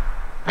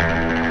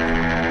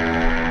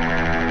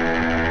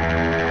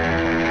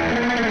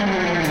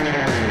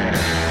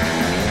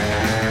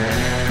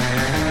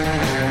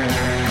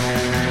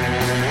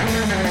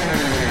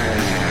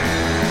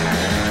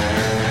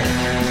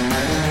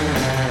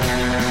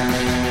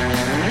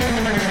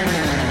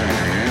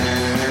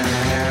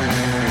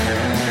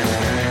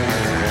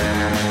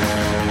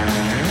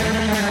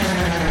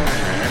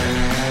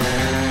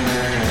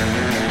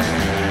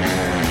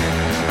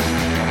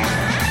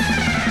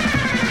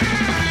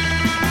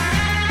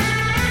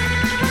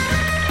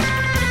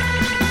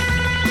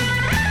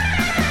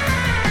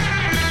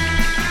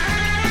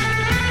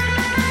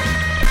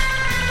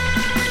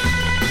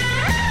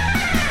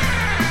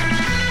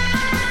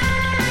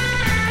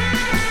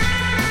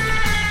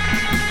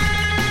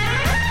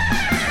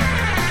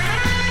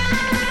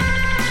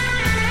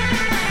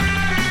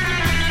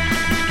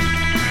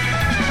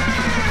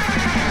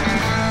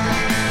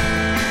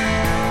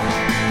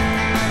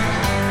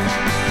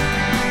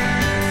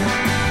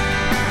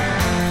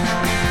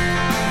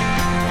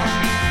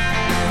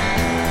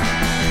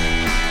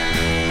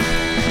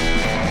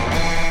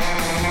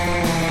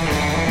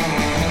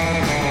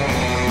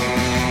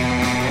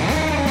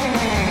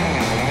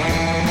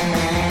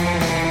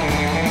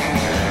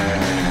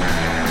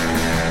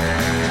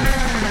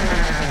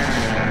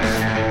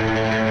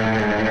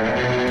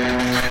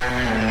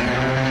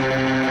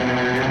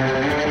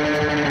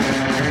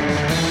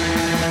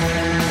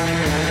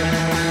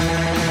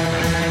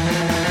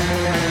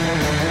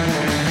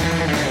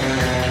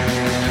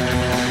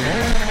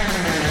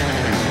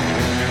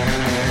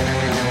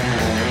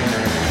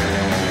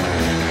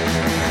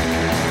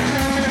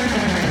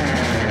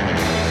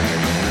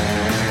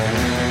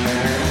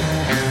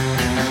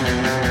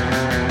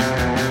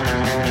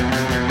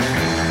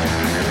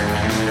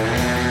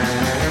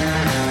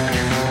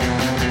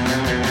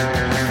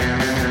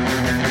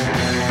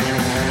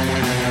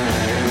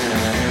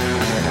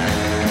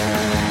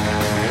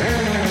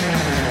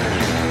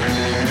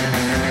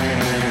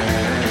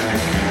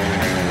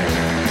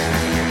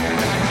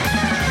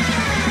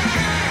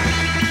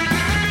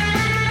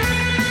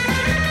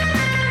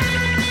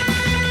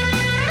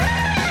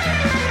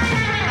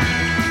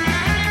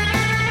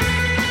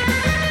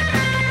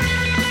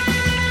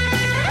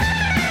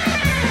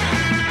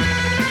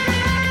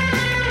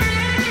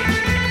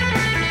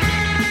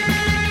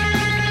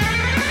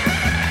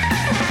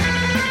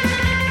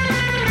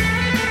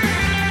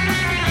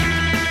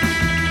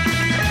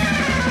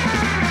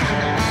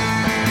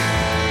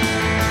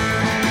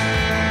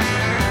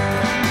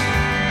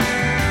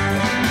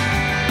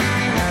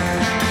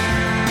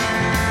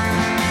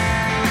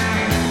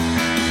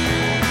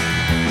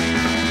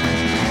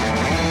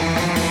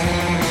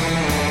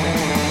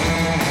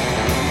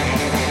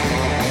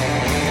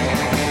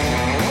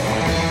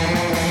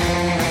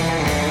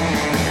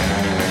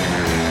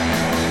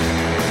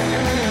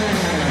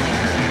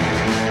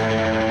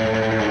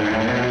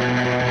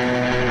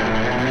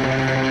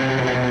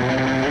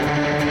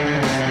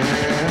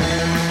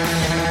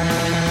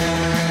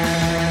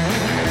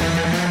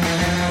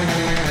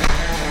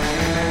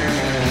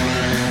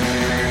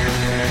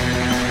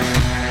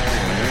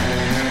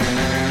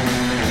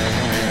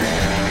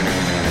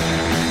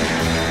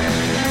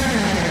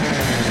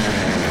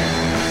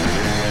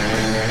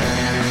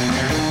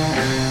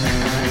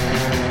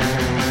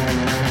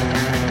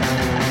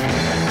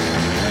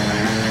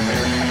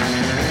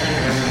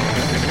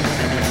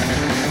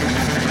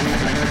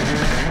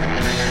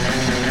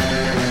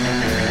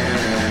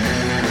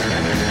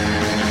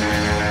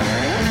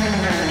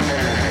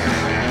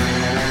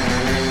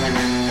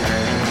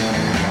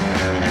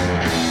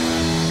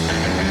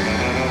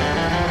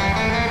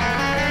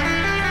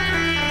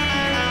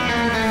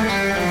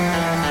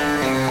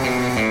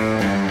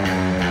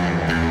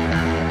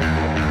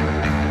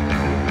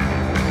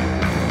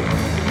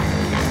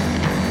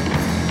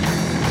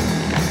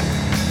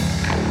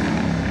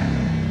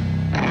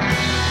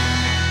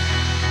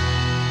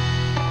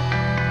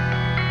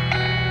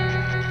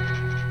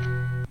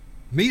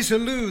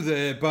 Misalou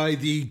there by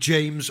the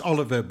James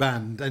Oliver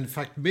Band. In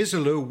fact,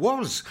 Misalou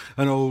was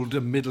an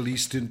old Middle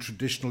Eastern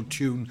traditional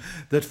tune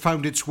that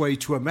found its way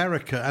to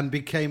America and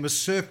became a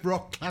surf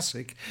rock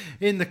classic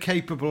in the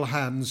capable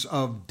hands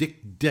of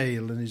Dick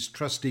Dale and his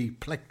trusty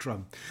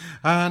plectrum.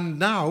 And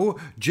now,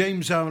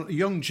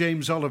 young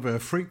James Oliver, a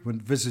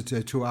frequent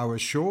visitor to our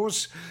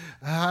shores,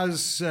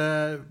 has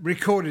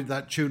recorded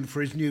that tune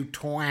for his new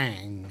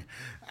Twang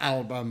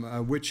album,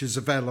 which is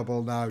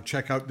available now.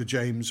 Check out the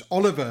James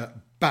Oliver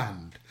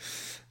Band.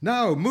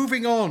 Now,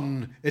 moving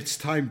on, it's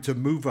time to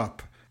move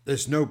up.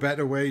 There's no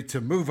better way to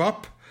move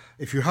up,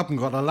 if you haven't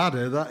got a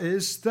ladder, that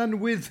is,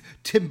 than with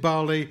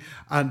Timberley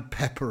and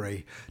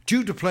Peppery.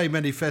 Due to play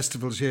many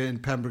festivals here in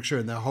Pembrokeshire,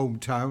 in their their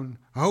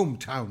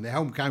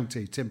home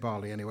county,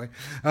 Timberley anyway,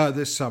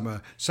 this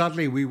summer.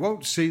 Sadly, we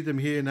won't see them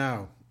here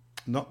now.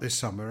 Not this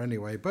summer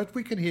anyway, but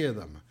we can hear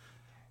them.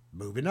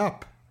 Moving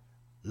up,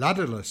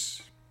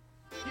 Ladderless.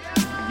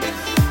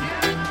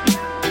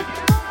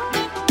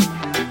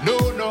 No,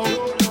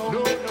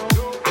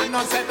 I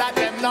not said that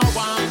them no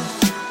one.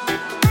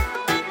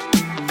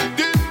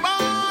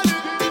 Timberley,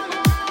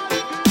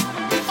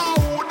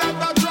 oh,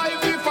 that drive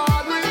me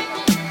far with.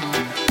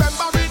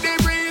 Peppery the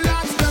real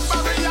and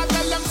Peppery, I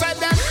tell them said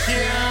them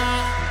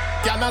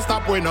cannot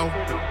stop we now.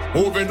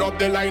 Moving up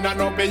the line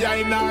and up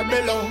behind or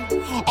below.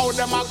 How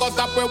them a go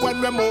stop we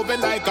when we moving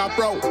like a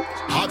pro?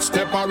 Hot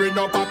stepper in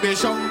up a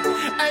show.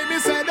 Hey, me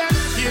say them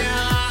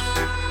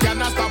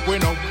cannot stop we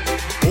now.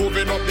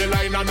 Moving up the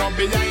line and up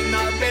behind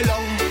or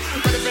below.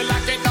 But if you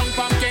like it down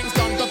from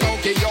Kingston to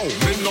Tokyo,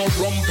 me no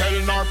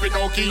Rumpel nor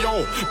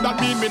Pinocchio. That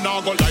mean me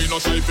nah go lie, no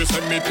shy fi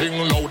send me thing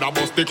loud, I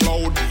bust the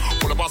cloud.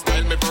 Full of a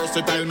style, me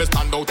versatile, me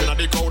stand out in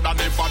the crowd. And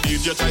if a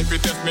DJ try fi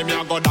test me,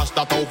 I go dash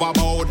that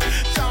overboard.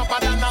 Sharper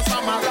than a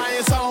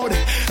samurai sword.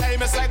 Hey,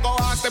 me say go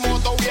ask them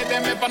out the way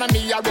them in front of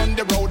me, I run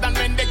the road. And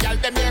when they girl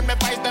them hear me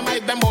voice, them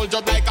hide them all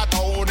just like a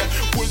toad.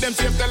 Pull them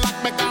safe, the lock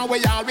me can,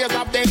 we always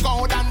have the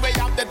code. And we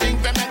have the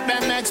thing to make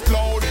them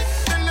explode.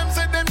 Tell them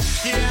say them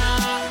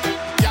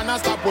cannot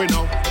stop we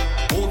now.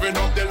 Moving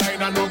up the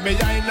line and up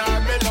behind or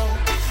below.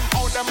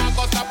 How them a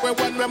go stop we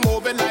when we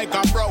moving like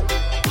a pro?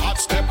 Hot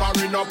stepper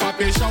in up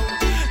a show.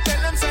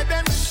 Tell them say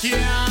them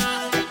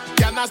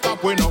cannot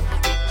stop we now.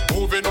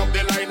 Moving up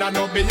the line and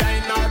up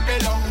behind or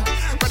below.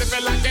 But if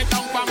you like it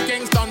down from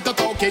Kingston to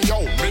Tokyo,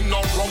 me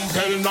no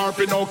Rumpel nor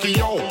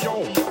Pinocchio.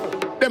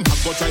 Them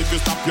have go try to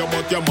stop you,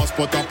 but you must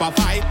put up a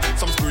fight.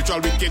 Some spiritual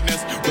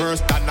wickedness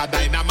worse than a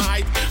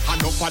dynamite.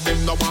 Enough of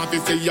them no want to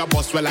see you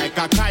bust well like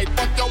a kite.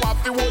 But you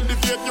have to hold the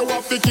faith, you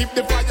have to keep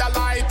the fire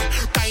light.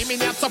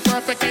 Timing at a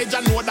perfect age,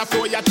 I know the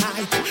flow you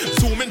tight.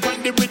 Zooming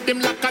from the rhythm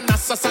like a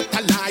NASA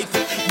satellite.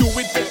 Do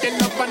it with the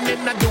love and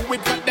then I do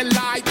it for the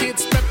light.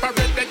 It's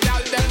Peppery, the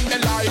girl, them the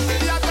life.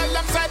 Yeah, tell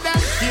them say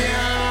them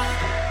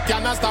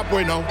cannot stop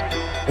we now.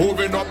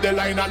 Moving up the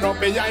line and up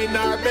behind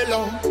or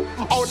below.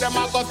 How them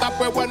a go stop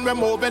we when we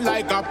moving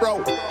like a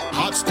pro?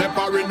 Hot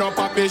stepper in up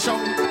a show.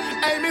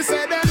 Hey, me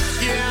say them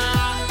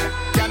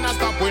cannot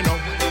stop we now.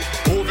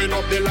 Moving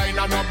up the line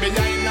and up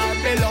behind or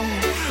below.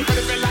 But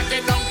if you like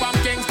it down from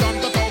Kingston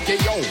to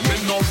Tokyo, me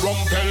no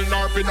Rumpel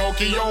nor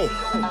Pinocchio.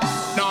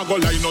 Now go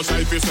line no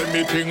shy fi send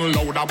me thing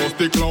loud, I bust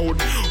the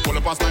cloud. Full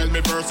up a style,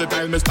 me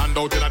versatile, me stand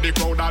out in the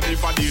crowd. And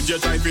if a DJ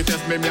try fi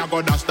test me, I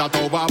go dash that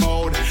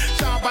overboard.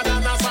 Sharper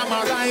than a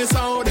samurai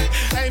sword.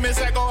 Hey, me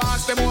say go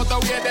ask them out the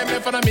way them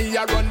in front of me,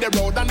 I run the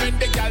road. And when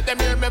the girl them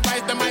hear me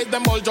voice, them eyes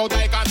them bulge out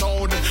like a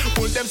toad.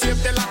 Pull them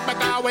safe, the lock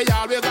back, we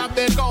always have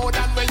the code.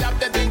 And we have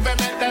the thing to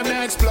make them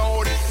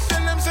explode.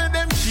 Tell them say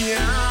them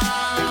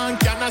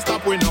cannot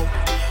stop we now.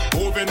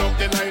 Moving up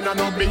the line and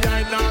up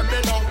behind or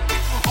below.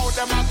 How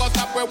them a go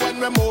stop we when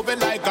we moving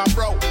like a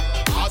pro?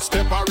 Hot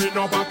stepper in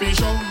up a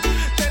show.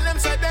 Tell them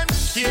say them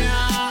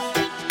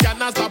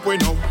cannot stop we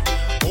now.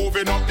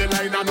 Moving up the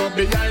line and up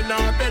behind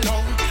or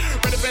below.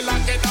 Ready for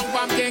lock it down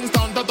from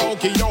Kingston to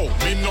Tokyo.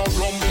 Me no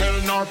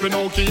Rumpel nor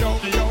Pinocchio.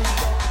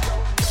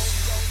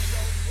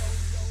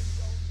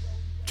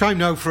 Time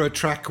now for a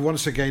track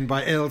once again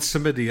by El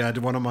Samidiad,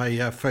 one of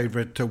my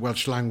favourite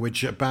Welsh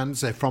language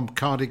bands. They're from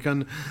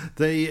Cardigan.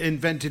 They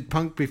invented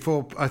punk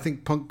before I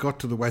think punk got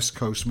to the West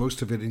Coast.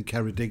 Most of it in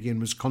Ceredigion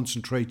was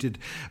concentrated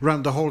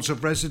around the halls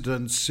of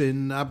residence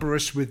in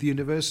Aberystwyth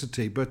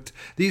University. But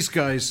these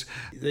guys,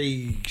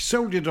 they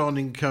soldiered on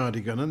in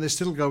Cardigan, and they're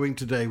still going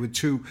today with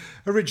two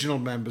original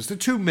members, the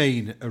two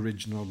main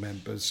original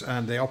members,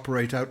 and they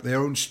operate out their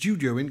own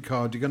studio in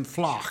Cardigan,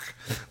 Flach,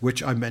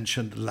 which I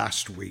mentioned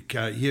last week.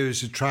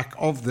 Here's a track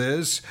of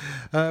theirs,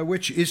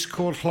 which is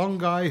called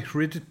Llongai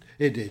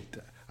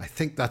Rhydid. I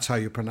think that's how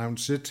you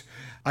pronounce it.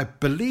 I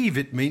believe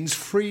it means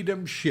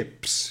freedom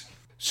ships.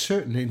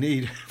 Certainly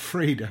need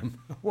freedom.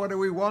 What do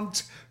we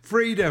want?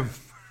 Freedom.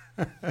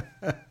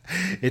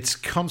 It's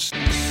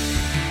constant.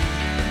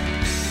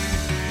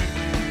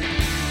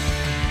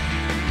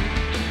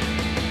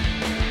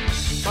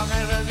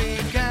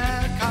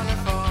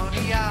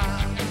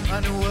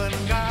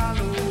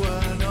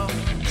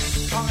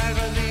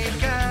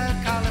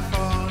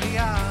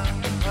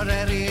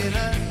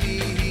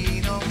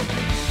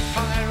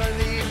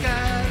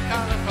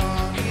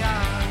 California,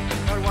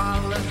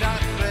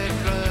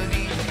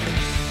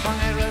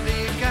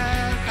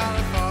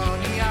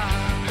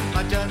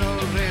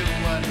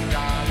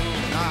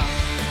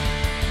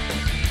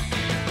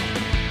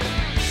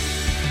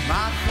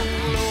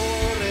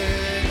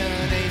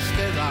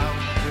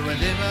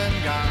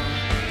 gael,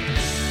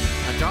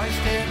 a does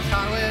dim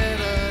llawer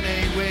yn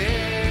ei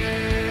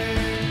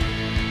wir.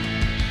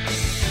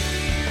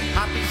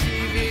 Hapus i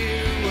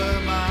fyw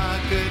yma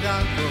gyda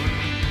hwn,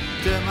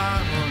 dyma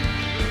hwn.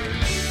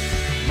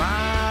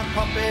 Mae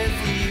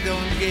popeth i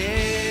ddod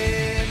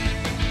gyd.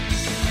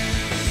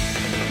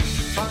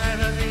 Tonguer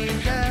y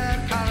ddiger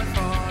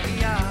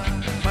California,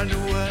 mae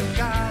nhw yn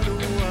galw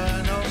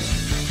yn o.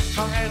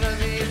 Tonguer y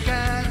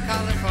ddiger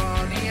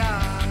California,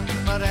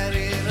 mae'r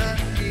eryr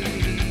yn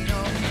dyn o.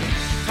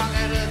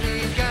 Tonguer y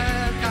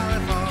ddiger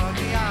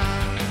California,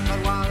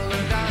 mae'r wal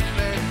yn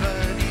dathred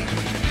fyny.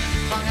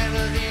 Tonguer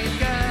y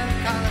ddiger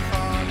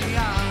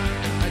California,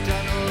 mae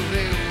dyn nhw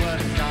rhyw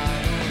yn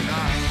galw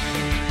nawr.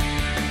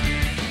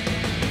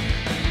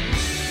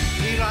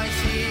 I rai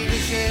sydd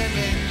eisiau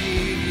mynd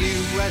i'r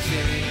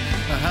USA,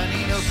 mae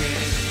hynny'n o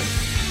beth.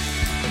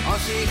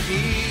 Os i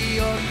chi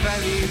o'r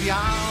crefydd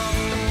iawn,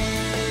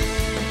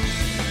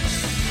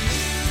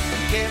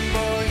 cyn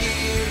bo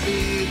hir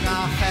bydd na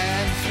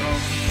ffens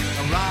rhwng y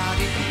wlad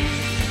i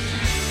gyd.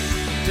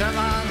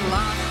 Dyma'n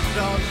land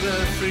of the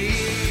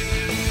free.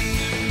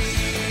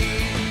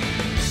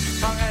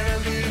 Tonguer y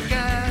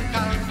ddiger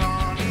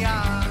California,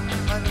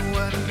 mae nhw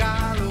yn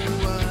galw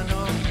yn o.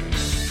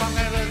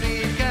 Tonguer y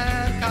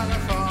ddiger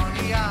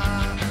California,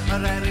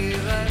 mae'r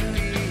eryr yn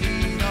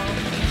dyn o.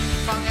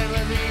 Tonguer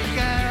y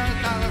ddiger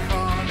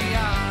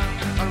California,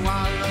 mae'r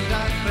wal yn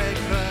dathred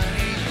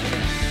fyny.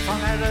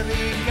 Tonguer y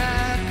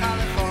ddiger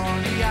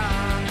California,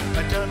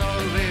 mae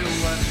dynol ryw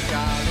yn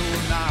galw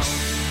nawr.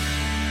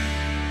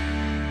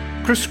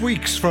 Chris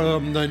Weeks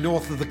from the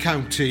north of the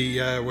county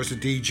was a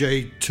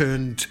DJ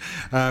turned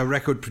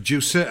record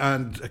producer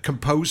and a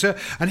composer,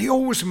 and he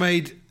always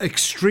made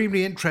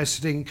extremely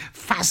interesting,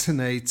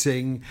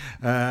 fascinating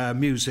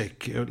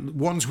music,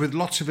 ones with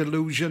lots of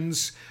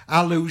allusions,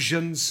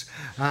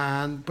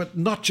 but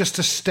not just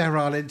a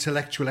sterile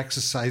intellectual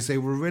exercise. They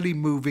were really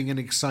moving and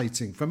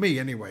exciting, for me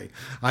anyway.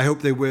 I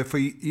hope they were for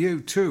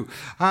you too.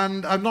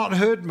 And I've not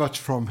heard much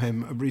from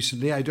him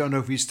recently. I don't know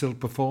if he's still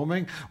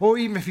performing, or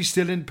even if he's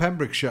still in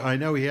Pembrokeshire. I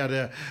know he had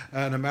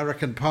an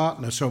American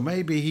partner, so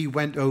maybe he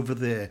went over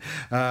there.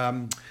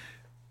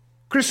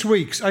 Chris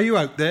Weeks, are you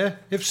out there?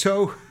 If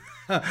so,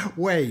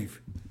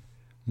 wave.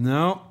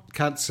 No,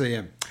 can't see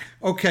him.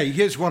 Okay,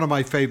 here's one of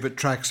my favourite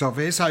tracks of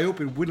his. I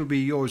hope it will be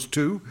yours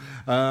too.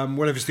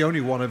 Well, if it's the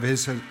only one of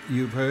his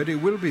you've heard, it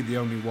will be the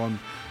only one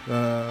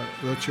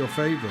that's your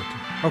favourite.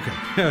 Okay,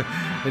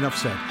 enough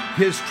said.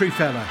 Here's Tree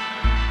Fella.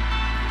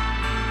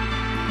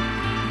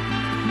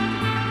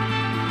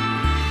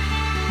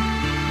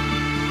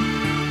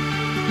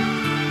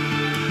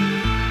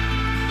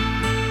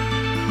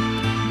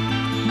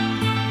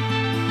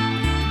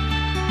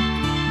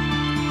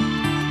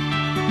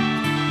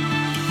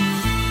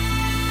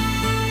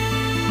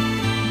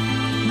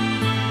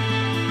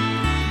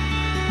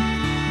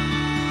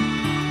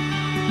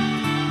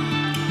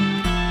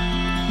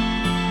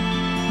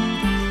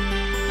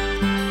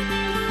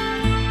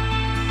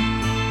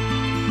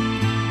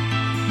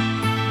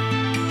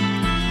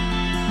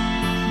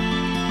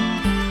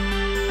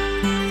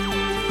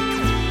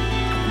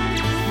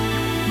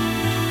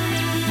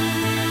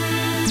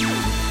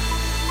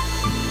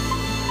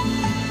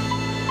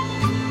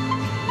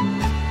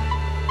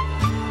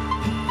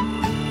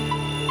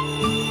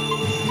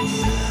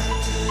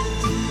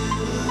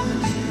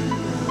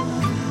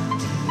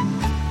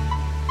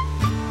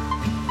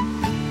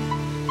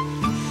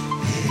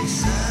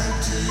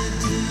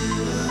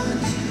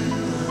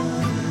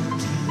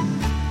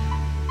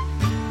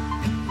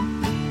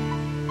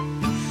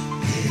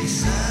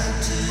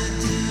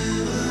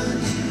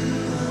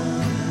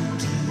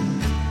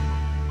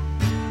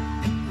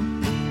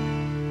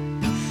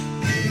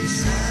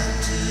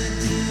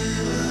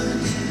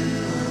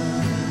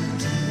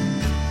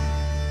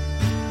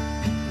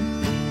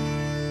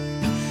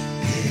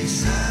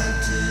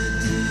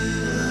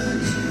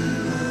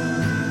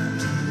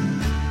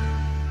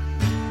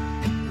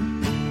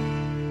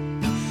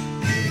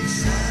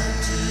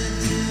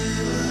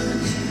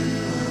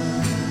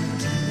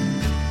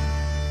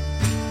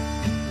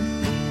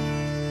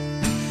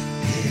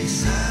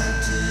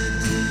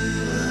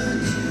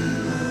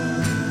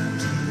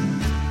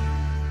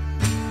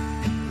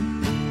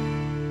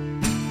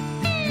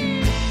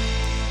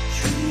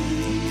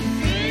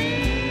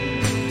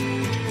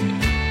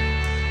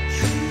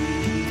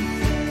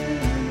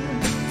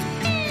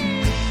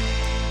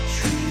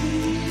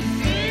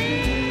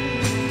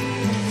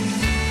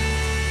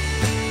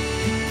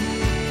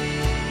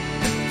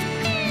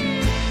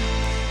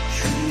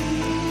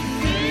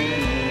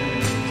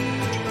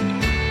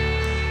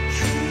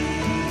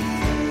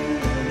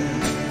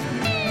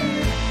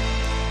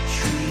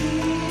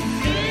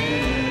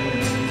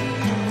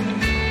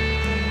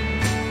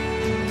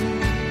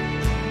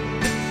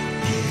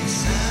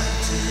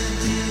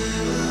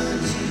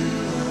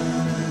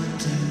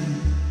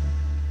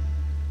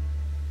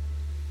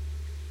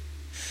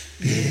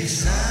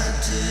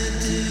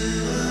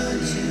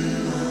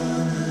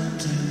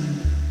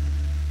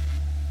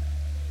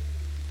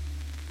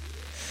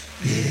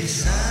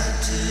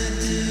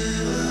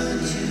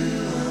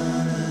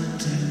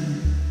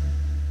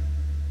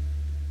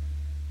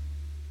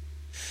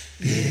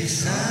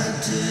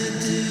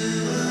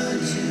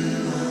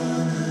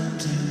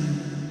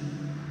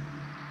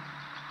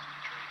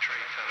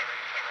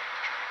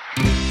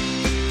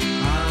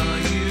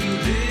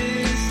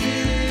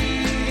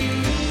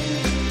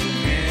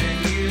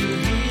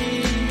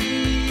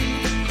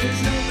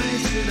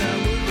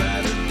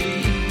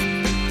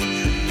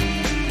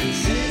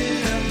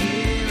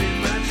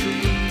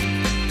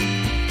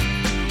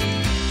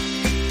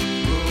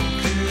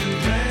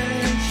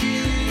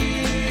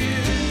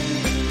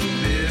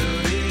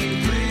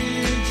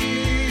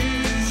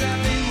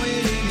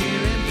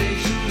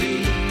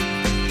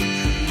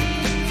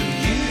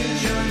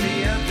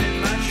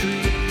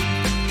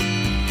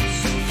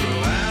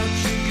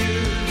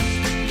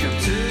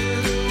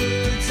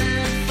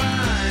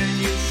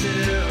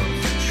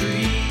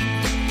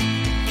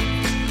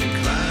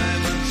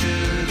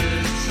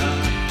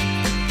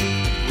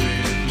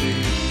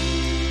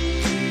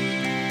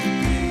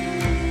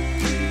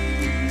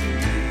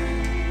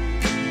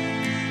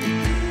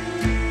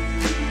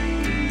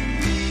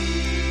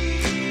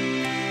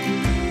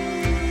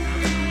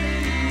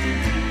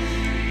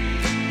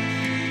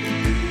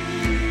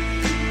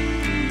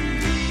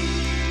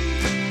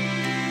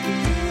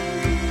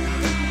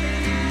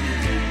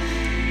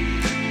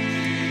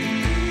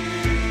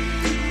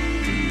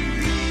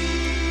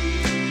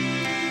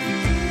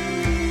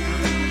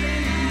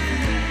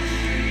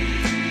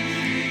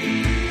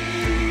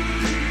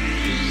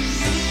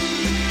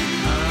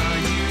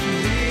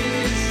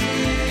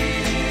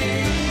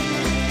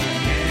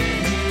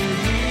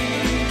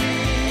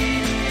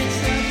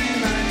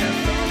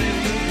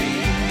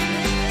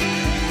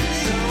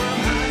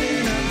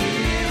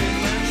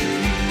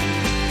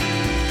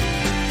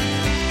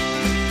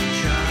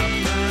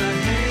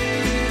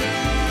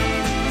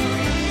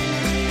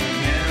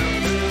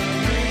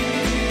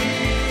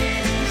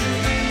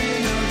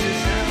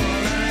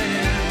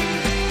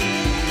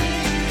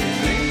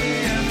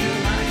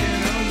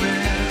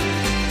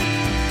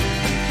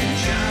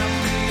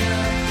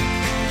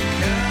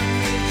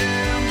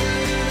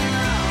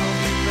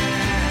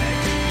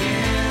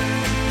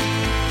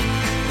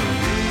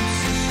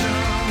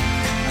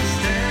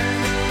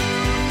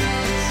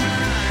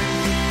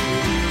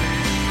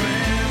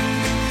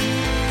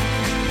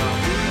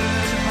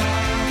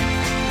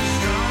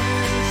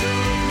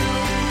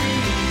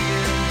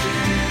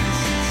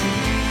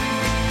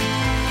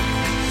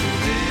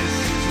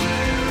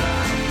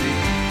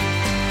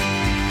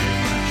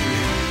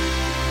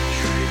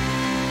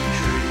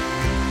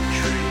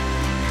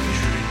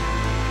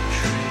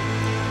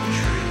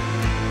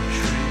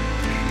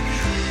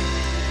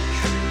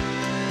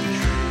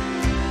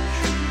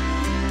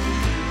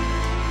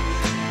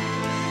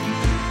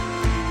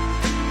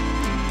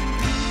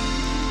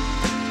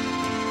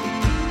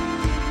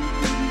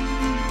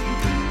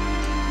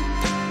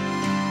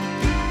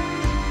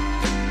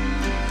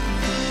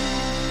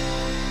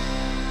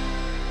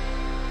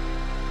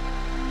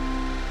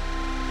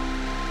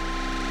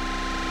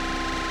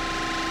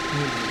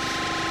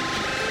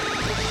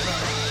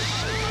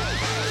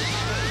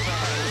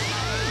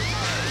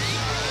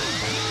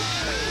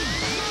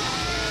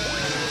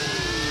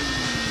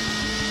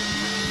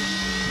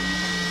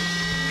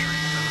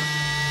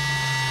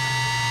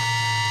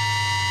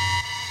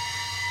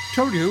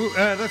 Told you,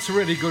 that's a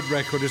really good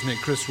record, isn't it?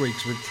 Chris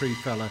Weeks with Tree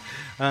Fella.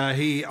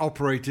 He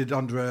operated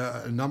under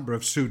a number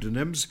of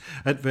pseudonyms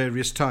at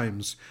various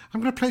times.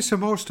 I'm going to play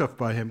some more stuff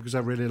by him because I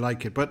really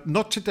like it, but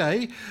not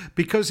today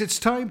because it's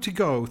time to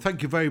go.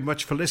 Thank you very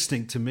much for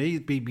listening to me,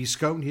 BB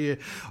Skone, here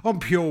on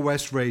Pure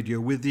West Radio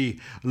with the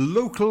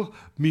local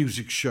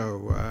music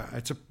show.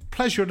 It's a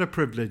pleasure and a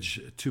privilege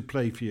to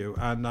play for you,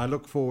 and I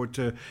look forward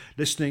to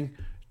listening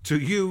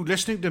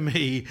to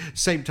me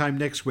same time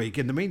next week.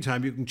 In the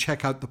meantime, you can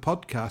check out the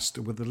podcast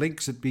with the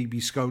links at BB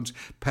Skone's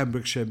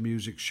Pembrokeshire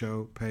Music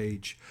Show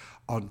page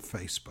on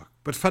Facebook.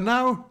 But for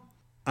now,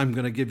 I'm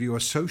going to give you a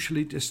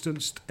socially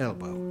distanced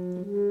elbow.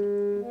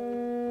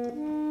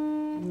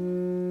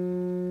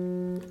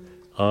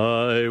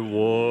 I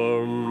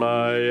warm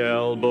my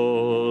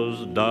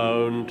elbows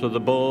down to the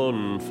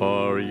bone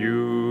for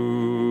you.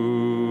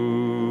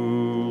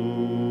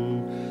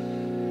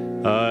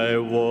 I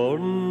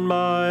warm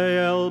my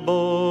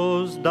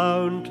elbows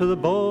down to the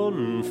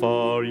bone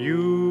for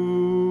you.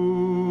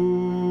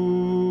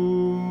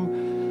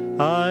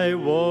 I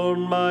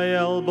warm my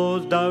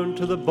elbows down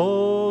to the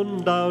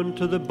bone, down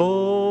to the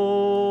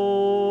bone.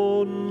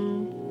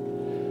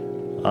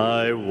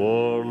 I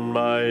warm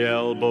my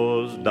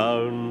elbows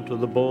down to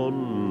the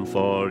bone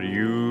for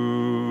you.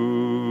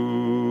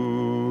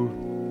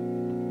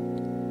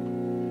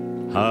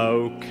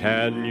 How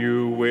can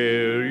you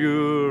wear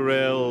your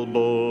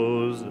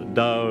elbows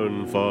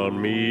down for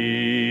me?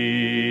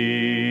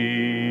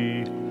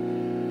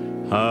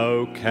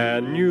 How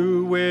can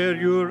you wear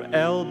your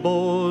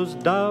elbows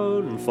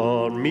down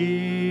for me?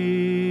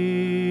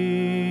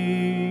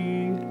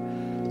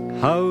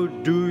 How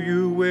do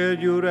you wear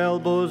your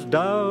elbows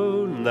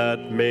down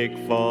that make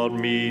for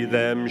me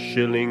them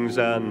shillings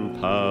and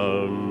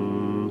pounds?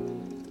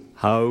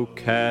 How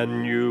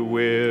can you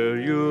wear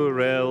your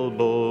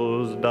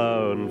elbows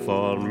down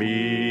for me?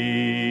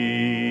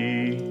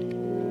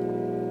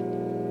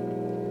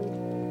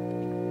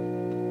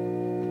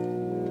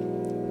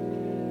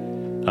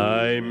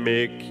 I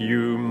make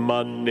you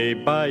money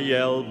by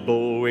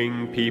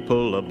elbowing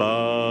people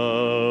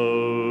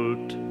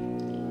about.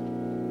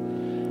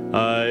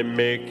 I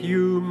make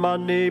you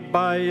money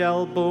by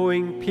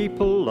elbowing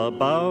people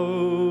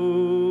about.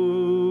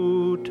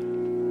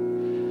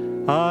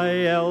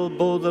 I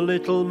elbow the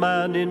little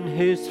man in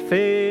his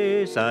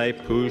face, I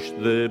push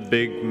the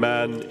big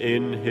man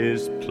in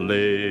his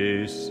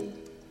place.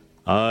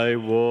 I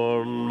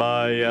warm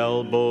my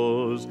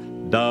elbows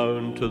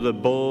down to the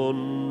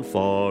bone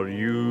for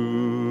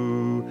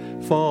you,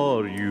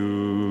 for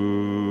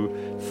you,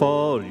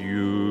 for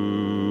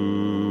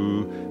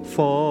you,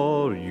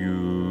 for you.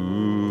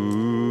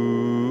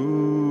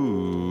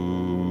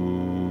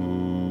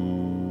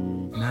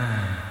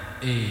 9,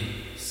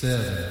 8,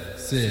 7,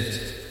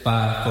 6,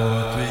 5,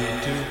 4, 3,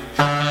 2.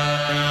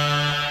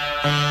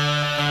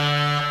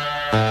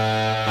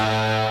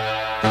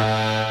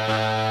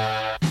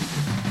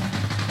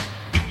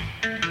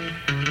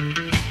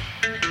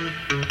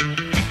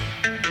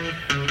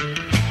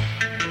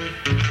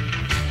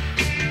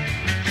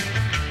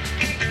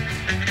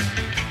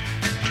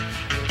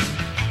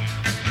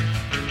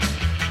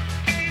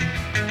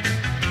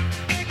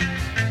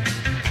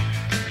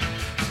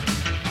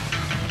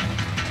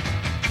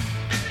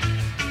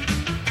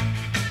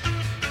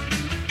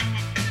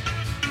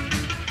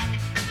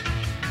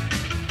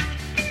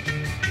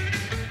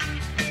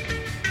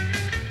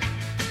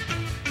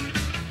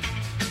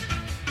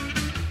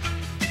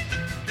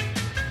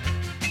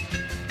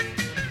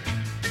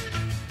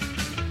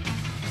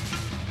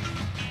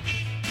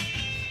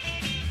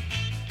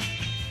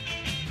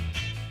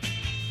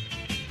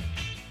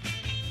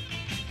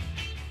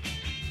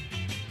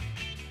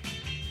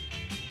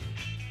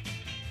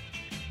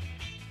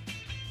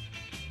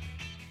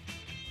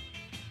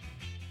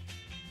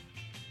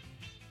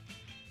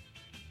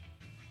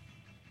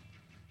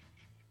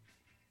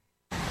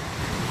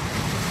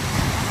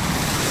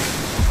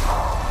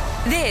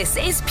 This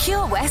is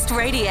Pure West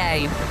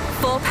Radio.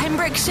 For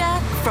Pembrokeshire,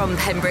 from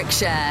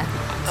Pembrokeshire.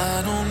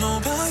 I don't know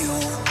about you.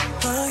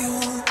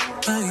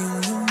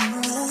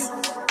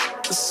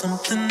 There's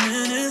something in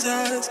his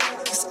eyes.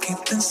 He's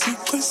keeping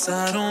secrets.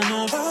 I don't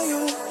know about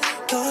you.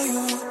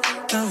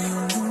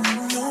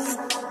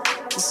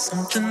 There's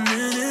something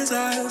in his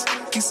eyes.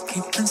 He's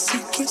keeping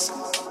secrets.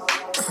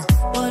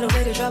 What a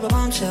way to drop a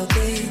bombshell,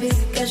 baby.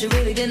 Guess you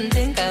really didn't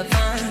think I'd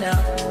find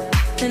out.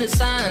 In the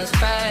silence,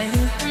 right?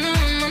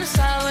 On the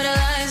side where the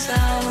lights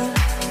out.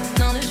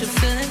 Know that you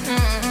feel it,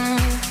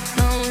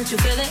 know that you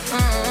feel it,